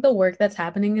 seeing the work that's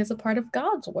happening as a part of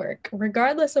God's work,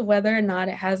 regardless of whether or not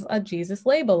it has a Jesus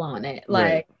label on it.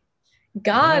 Like,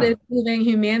 God is moving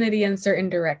humanity in certain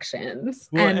directions.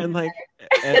 Well, and like,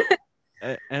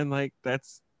 and like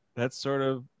that's sort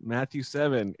of Matthew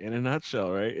 7 in a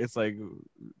nutshell, right? It's like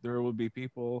there will be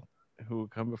people who will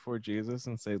come before Jesus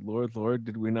and say, Lord, Lord,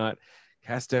 did we not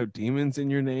cast out demons in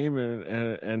your name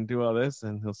and do all this?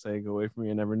 And he'll say, go away from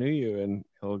me, I never knew you. And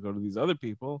he'll go to these other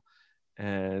people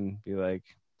and be like,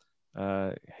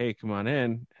 hey, come on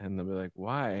in. And they'll be like,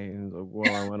 why? And like,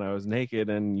 well, when I was naked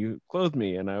and you clothed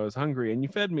me, and I was hungry and you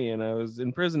fed me, and I was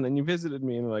in prison and you visited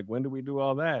me. And like, when do we do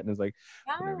all that? And it's like,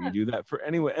 whenever you do that for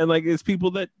anyone. And like, it's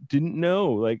people that didn't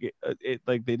know, like it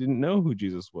like they didn't know who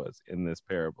Jesus was in this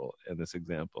parable, in this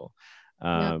example.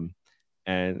 And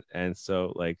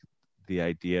so like the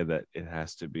idea that it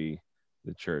has to be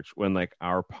the church, when like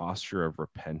our posture of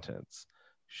repentance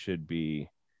should be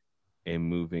a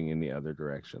moving in the other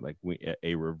direction, like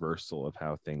a reversal of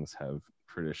how things have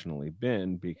traditionally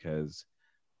been, because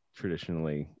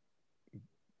traditionally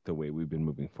the way we've been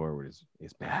moving forward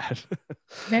is bad.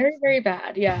 Very, very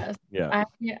bad. Yes. Yeah.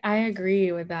 I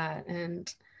agree with that.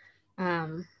 And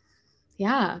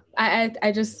yeah,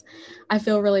 I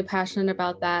feel really passionate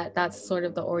about that. That's sort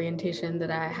of the orientation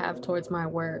that I have towards my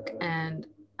work. And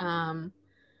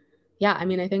yeah, I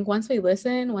mean, I think once we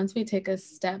listen, once we take a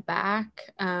step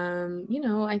back,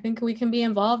 I think we can be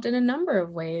involved in a number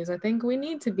of ways. I think we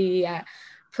need to be at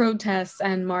protests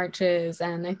and marches,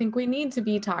 and I think we need to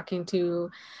be talking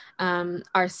to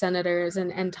our senators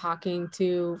and talking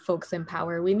to folks in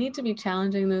power. We need to be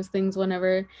challenging those things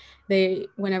whenever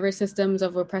systems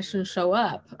of oppression show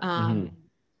up. And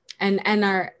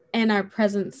our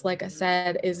presence, like I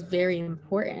said, is very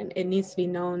important. It needs to be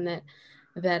known that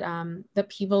the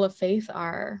people of faith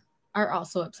are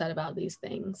also upset about these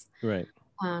things. Right.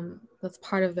 That's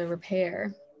part of the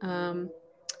repair.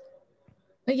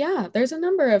 But yeah, there's a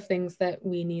number of things that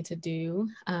we need to do.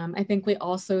 I think we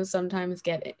also sometimes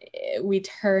we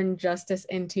turn justice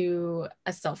into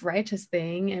a self-righteous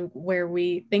thing, and where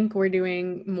we think we're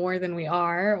doing more than we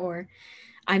are. Or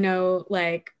I know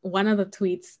like one of the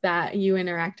tweets that you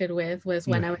interacted with was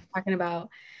when I was talking about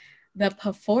the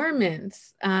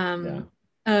performance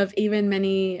of even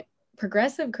many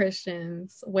progressive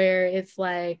Christians, where it's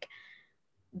like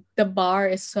the bar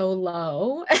is so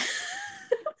low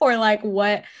for like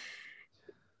what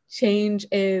change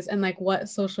is and like what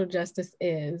social justice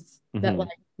is, that like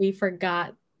we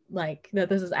forgot like that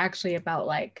this is actually about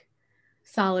like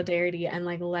solidarity and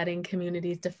like letting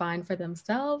communities define for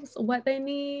themselves what they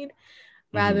need,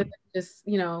 rather than just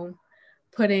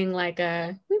putting like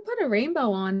we put a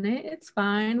rainbow on it, it's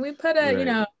fine, we put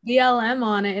a BLM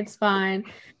on it, it's fine,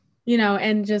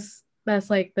 and just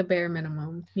that's like the bare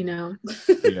minimum.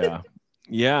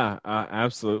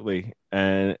 Absolutely.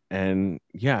 And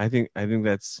yeah, I think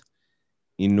that's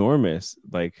enormous.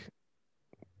 Like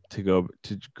to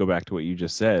go back to what you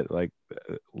just said, like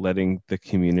letting the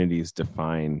communities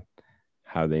define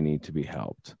how they need to be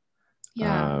helped.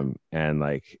 Yeah. And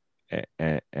like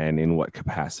and in what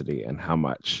capacity and how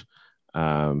much,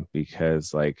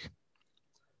 because like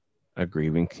a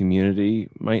grieving community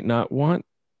might not want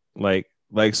like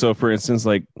so for instance,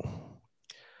 like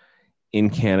in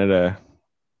Canada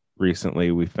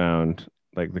recently we found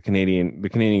like the Canadian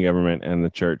government and the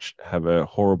church have a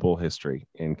horrible history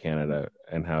in Canada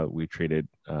and how we treated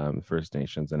First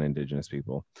Nations and Indigenous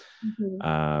people.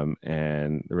 Mhm.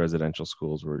 And the residential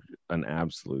schools were an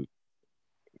absolute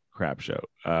crap show.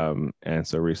 And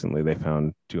so recently they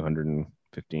found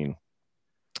 215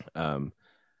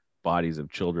 bodies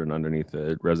of children underneath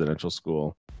a residential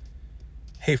school.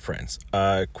 Hey friends,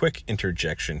 quick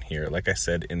interjection here. Like I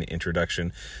said in the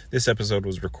introduction, this episode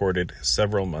was recorded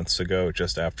several months ago,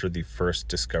 just after the first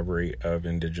discovery of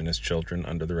Indigenous children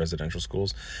under the residential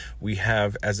schools. We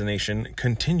have, as a nation,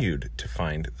 continued to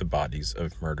find the bodies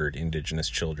of murdered Indigenous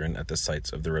children at the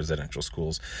sites of the residential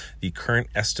schools. The current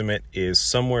estimate is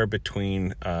somewhere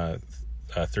between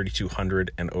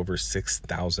 3,200 and over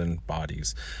 6,000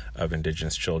 bodies of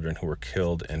Indigenous children who were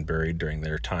killed and buried during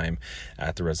their time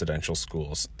at the residential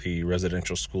schools. The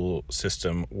residential school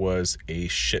system was a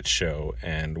shit show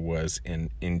and was an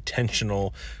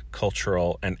intentional,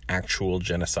 cultural, and actual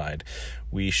genocide.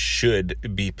 We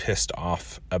should be pissed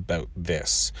off about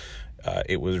this.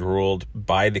 It was ruled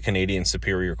by the Canadian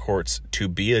Superior Courts to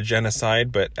be a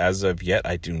genocide, but as of yet,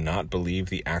 I do not believe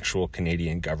the actual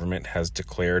Canadian government has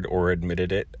declared or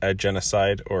admitted it a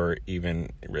genocide or even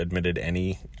admitted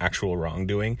any actual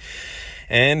wrongdoing.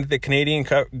 And the Canadian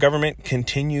government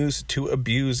continues to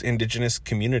abuse Indigenous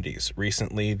communities.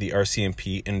 Recently, the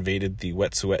RCMP invaded the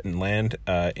Wet'suwet'en land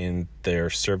in their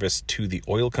service to the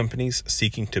oil companies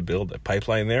seeking to build a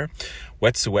pipeline there.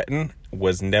 Wet'suwet'en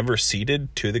was never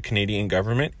ceded to the Canadian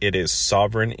government. It is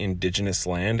sovereign Indigenous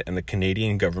land, and the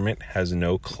Canadian government has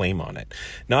no claim on it.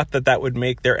 Not that that would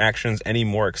make their actions any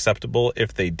more acceptable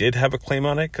if they did have a claim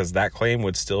on it, because that claim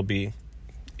would still be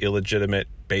illegitimate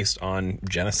based on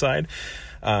genocide.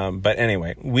 But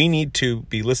anyway, we need to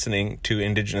be listening to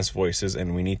Indigenous voices,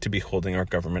 and we need to be holding our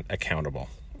government accountable.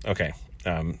 Okay,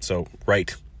 so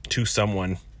write to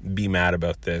someone, be mad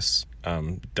about this.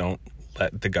 Don't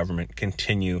let the government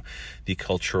continue the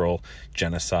cultural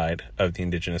genocide of the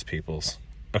Indigenous peoples.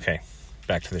 Okay,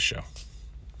 back to the show.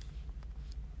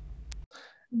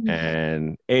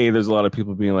 And there's a lot of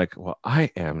people being like, well, I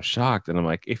am shocked. And I'm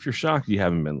like, if you're shocked, you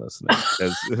haven't been listening.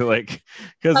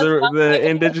 Because the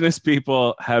Indigenous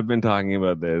people have been talking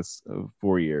about this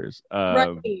for years.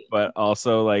 Right. But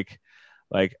also like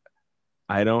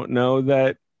I don't know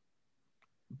that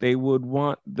they would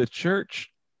want the church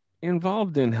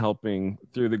involved in helping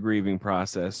through the grieving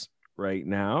process right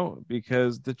now,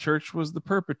 because the church was the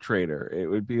perpetrator. It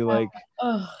would be like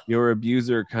your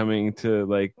abuser coming to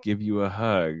like give you a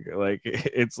hug. Like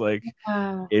it's like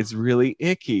it's really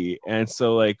icky. And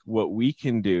so like what we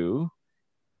can do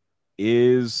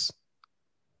is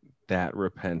that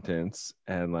repentance,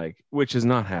 and like, which is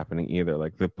not happening either.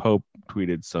 Like the Pope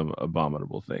tweeted some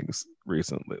abominable things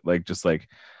recently, like just like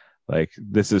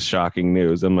this is shocking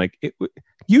news. I'm like,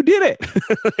 you did it.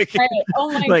 Like, right.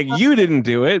 Oh my like God. You didn't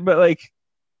do it, but like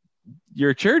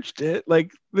your church did.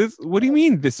 Like this, what do you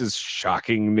mean this is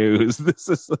shocking news? This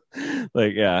is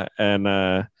like, yeah.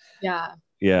 And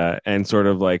yeah, and sort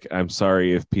of like, I'm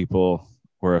sorry if people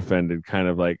were offended, kind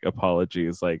of like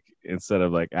apologies, like instead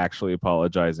of like actually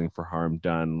apologizing for harm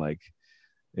done. Like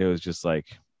it was just like,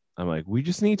 I'm like, we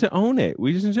just need to own it.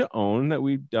 We just need to own that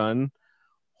we've done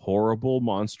horrible,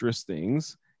 monstrous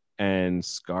things and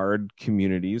scarred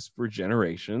communities for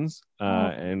generations,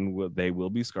 and they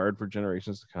will be scarred for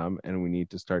generations to come, and we need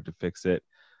to start to fix it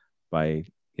by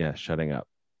shutting up,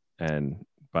 and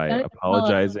by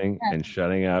apologizing and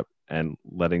shutting up and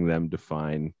letting them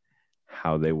define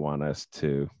how they want us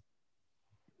to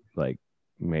like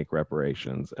make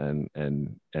reparations and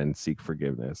seek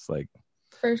forgiveness. Like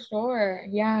for sure.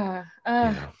 Yeah.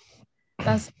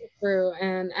 That's so true.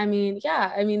 And I mean,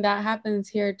 that happens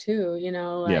here too, you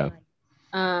know, like,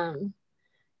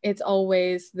 it's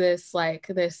always this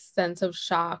sense of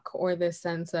shock, or this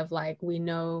sense of like, we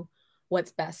know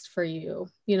what's best for you,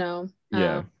 you know?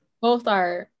 Both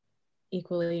are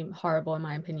equally horrible in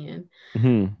my opinion.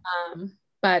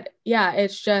 But yeah,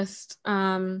 it's just,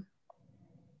 I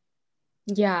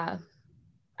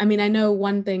mean, I know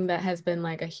one thing that has been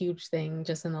like a huge thing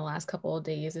just in the last couple of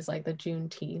days is like the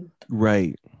Juneteenth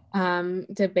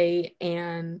debate.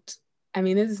 And I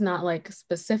mean, this is not like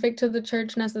specific to the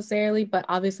church necessarily, but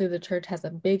obviously the church has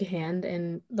a big hand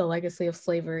in the legacy of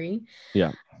slavery.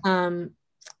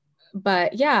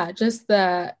 But yeah, just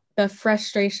the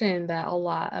frustration that a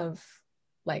lot of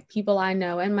like people I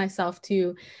know and myself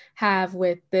too have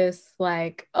with this,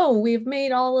 like, oh, we've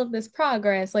made all of this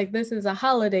progress, like this is a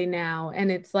holiday now,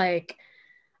 and it's like,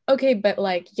 okay, but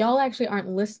like y'all actually aren't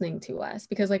listening to us,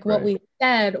 because like what Right. we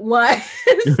said was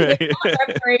we Right. want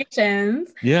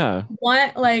reparations, Yeah.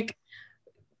 want like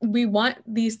we want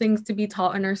these things to be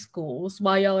taught in our schools,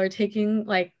 while y'all are taking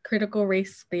like critical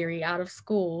race theory out of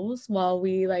schools, while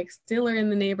we like still are in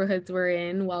the neighborhoods we're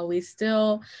in, while we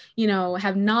still, you know,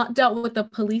 have not dealt with the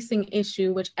policing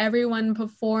issue, which everyone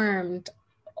performed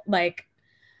like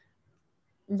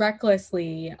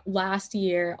recklessly last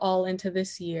year, all into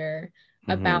this year,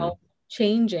 about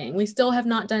changing. We still have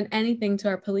not done anything to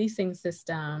our policing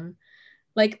system.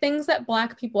 Like things that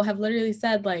Black people have literally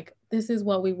said, like, this is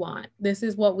what we want, this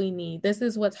is what we need, this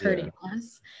is what's hurting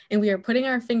us. And we are putting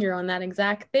our finger on that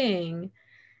exact thing.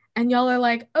 And y'all are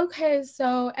like, okay,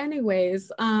 so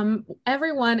anyways,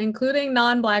 everyone, including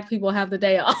non-Black people, have the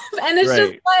day off. And it's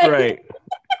just like, right.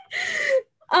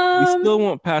 We still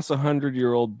won't pass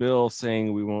 100-year-old bill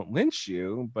saying we won't lynch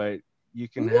you, but you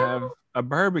can have a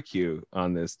barbecue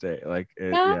on this day. Like,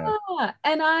 and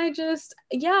I just,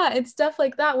 it's stuff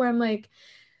like that where I'm like,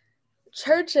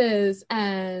 churches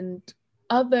and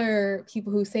other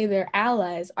people who say they're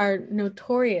allies are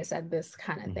notorious at this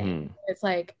kind of thing. It's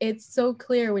like, it's so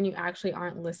clear when you actually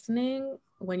aren't listening,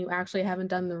 when you actually haven't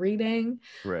done the reading,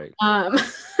 right,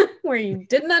 where you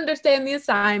didn't understand the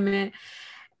assignment,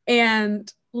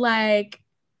 and like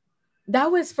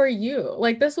that was for you,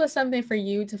 like this was something for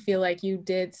you to feel like you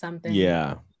did something,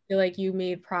 feel like you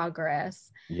made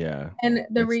progress. And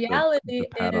the reality the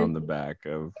pat is on the back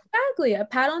of exactly a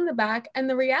pat on the back. And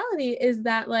the reality is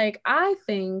that, like, I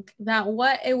think that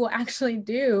what it will actually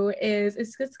do is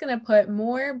it's just going to put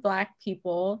more Black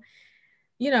people,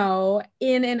 you know,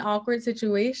 in an awkward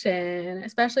situation,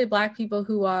 especially Black people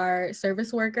who are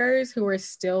service workers, who are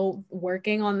still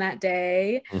working on that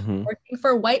day, working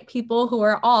for white people who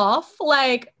are off.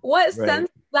 Like, what sense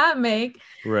does that make?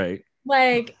 Right.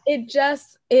 Like,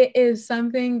 it is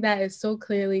something that is so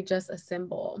clearly just a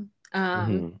symbol.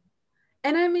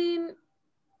 And I mean,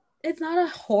 it's not a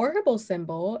horrible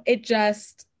symbol. It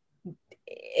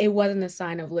wasn't a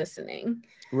sign of listening.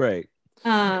 Right.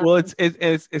 Well,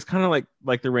 it's kind of like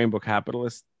the rainbow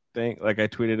capitalist thing. Like I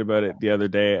tweeted about it the other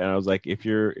day, and I was like, if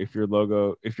your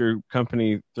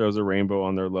company throws a rainbow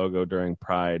on their logo during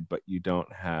Pride, but you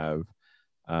don't have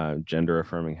gender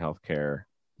affirming healthcare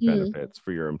benefits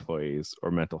for your employees, or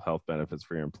mental health benefits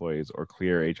for your employees, or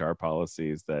clear HR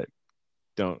policies that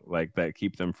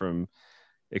keep them from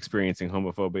experiencing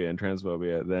homophobia and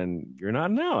transphobia, then you're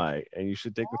not an ally and you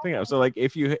should take the thing out. So like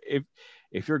if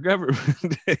your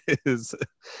government is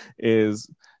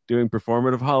doing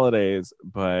performative holidays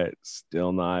but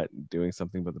still not doing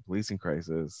something about the policing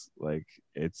crisis, like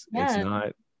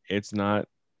they're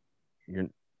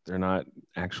not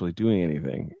actually doing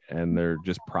anything, and they're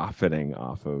just profiting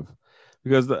off of,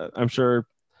 because I'm sure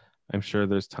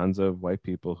there's tons of white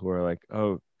people who are like,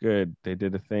 oh good, they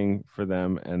did a thing for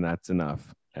them and that's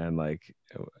enough. And like,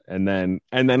 and then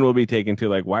we'll be taken to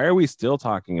like, why are we still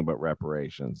talking about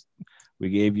reparations? We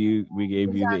gave you the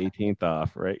 18th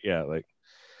off, right? Yeah, like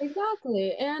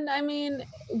exactly. And I mean,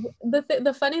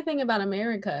 the funny thing about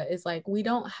America is like, we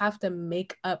don't have to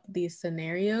make up these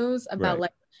scenarios about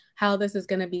like how this is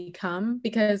going to become,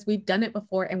 because we've done it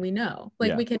before and we know.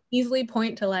 Like we can easily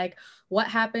point to like what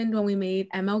happened when we made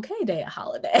MLK Day a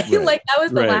holiday. Like that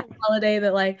was the last holiday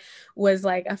that like was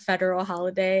like a federal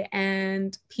holiday,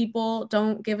 and people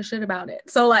don't give a shit about it.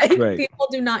 So like people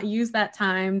do not use that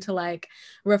time to like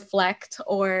reflect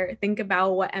or think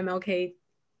about what MLK,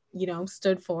 you know,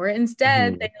 stood for.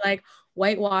 Instead, they like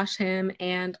whitewash him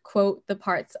and quote the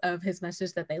parts of his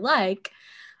message that they like,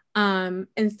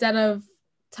 instead of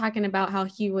talking about how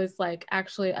he was like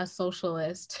actually a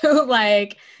socialist who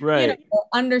like you know,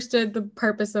 understood the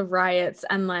purpose of riots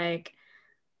and like,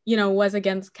 you know, was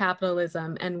against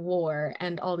capitalism and war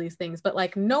and all these things. But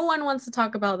like no one wants to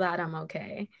talk about that. I'm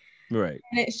okay. And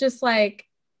it's just like,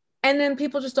 and then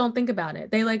people just don't think about it.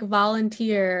 They like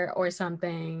volunteer or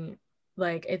something.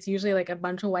 Like it's usually like a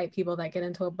bunch of white people that get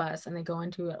into a bus and they go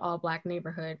into an all Black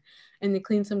neighborhood and they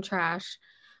clean some trash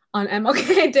on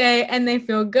MLK Day and they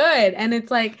feel good. And it's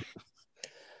like,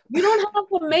 you don't have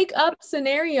to make up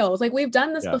scenarios. Like we've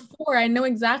done this before. I know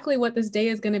exactly what this day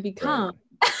is going to become.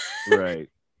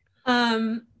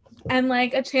 And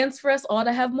like a chance for us all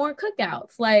to have more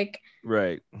cookouts. Like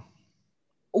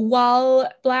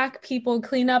while Black people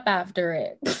clean up after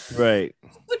it.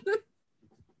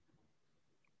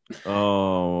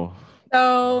 So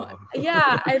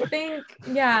yeah, I think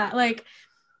like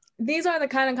these are the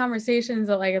kind of conversations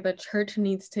that like the church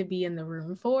needs to be in the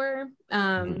room for,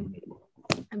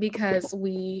 because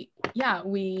we,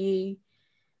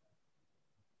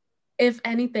 if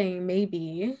anything,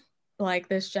 maybe like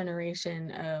this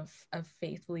generation of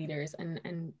faith leaders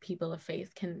and people of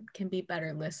faith can be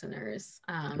better listeners,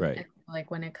 Right. and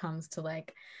like when it comes to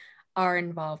like our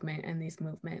involvement in these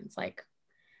movements, like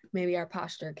maybe our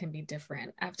posture can be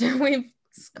different after we've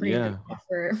screamed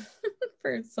for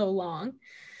for so long.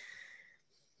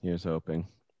 Here's hoping.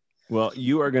 Well,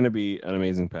 you are going to be an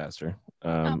amazing pastor.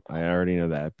 I already know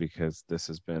that because this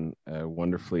has been a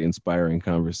wonderfully inspiring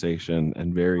conversation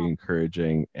and very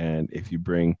encouraging. And if you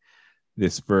bring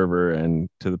this fervor and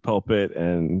to the pulpit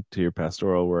and to your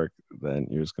pastoral work, then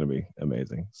you're just going to be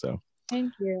amazing. So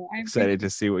thank you. I'm excited to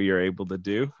see what you're able to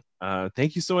do.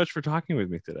 Thank you so much for talking with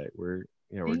me today. We're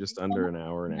just under an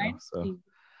hour now. So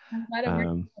I'm glad it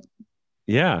worked.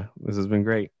 Yeah, this has been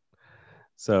great.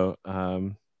 So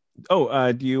do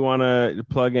you want to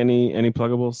plug any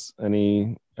pluggables,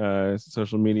 any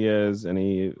social medias,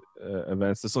 any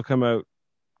events? This will come out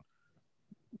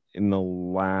in the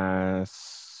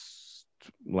last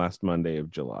Monday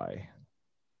of July,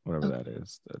 whatever that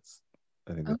is. That's,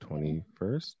 I think, the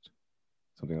 21st,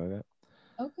 something like that.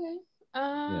 Okay.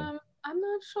 I'm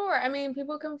not sure. I mean,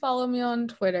 people can follow me on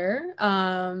Twitter,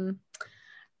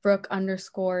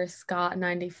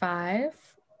 Brooke_Scott95.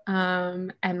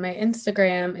 And my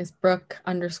Instagram is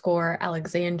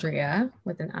Brooke_Alexandria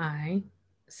with an I,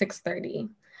 630.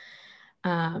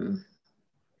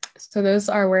 So those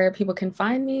are where people can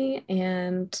find me.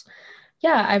 And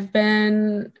yeah, I've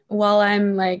been, while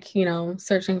I'm like,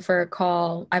 searching for a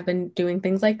call, I've been doing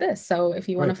things like this. So if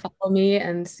you want to follow me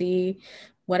and see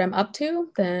what I'm up to,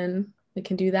 then we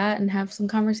can do that and have some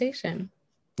conversation.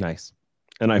 Nice.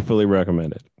 And I fully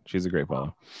recommend it. She's a great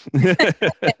follow. You're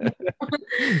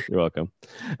welcome.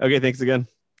 Okay, thanks again.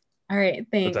 All right,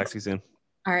 thanks. I'll talk to you soon.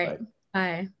 All right,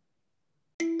 bye.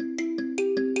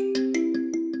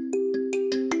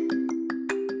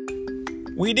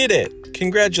 We did it.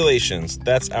 Congratulations.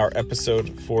 That's our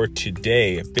episode for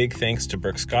today. Big thanks to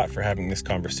Brooke Scott for having this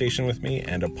conversation with me,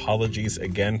 and apologies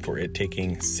again for it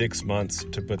taking 6 months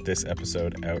to put this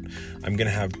episode out. I'm going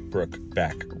to have Brooke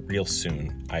back real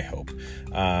soon, I hope.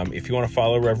 If you want to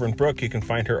follow Reverend Brooke, you can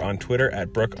find her on Twitter at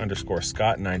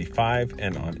Brooke_Scott95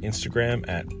 and on Instagram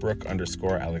at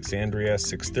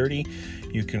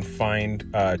Brooke_Alexandria630. You can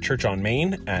find Church on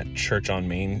Main at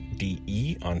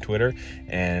ChurchOnMainDE on Twitter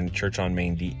and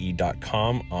ChurchOnMainDE.com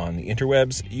on the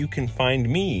interwebs. You can find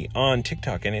me on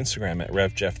TikTok and Instagram at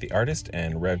RevJeffTheArtist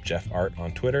and RevJeffArt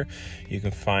on Twitter. You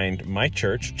can find my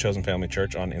church, Chosen Family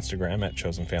Church, on Instagram at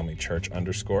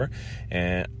ChosenFamilyChurch_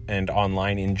 and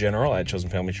online in general at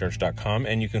ChosenFamilyChurch.com.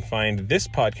 And you can find this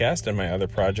podcast and my other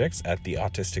projects at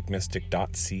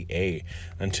theautisticmystic.ca.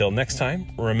 Until next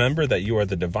time, remember that you are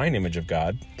the divine image of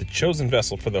God, the chosen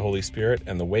vessel for the Holy Spirit,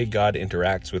 and the way God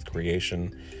interacts with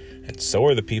creation. And so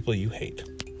are the people you hate.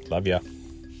 Love ya.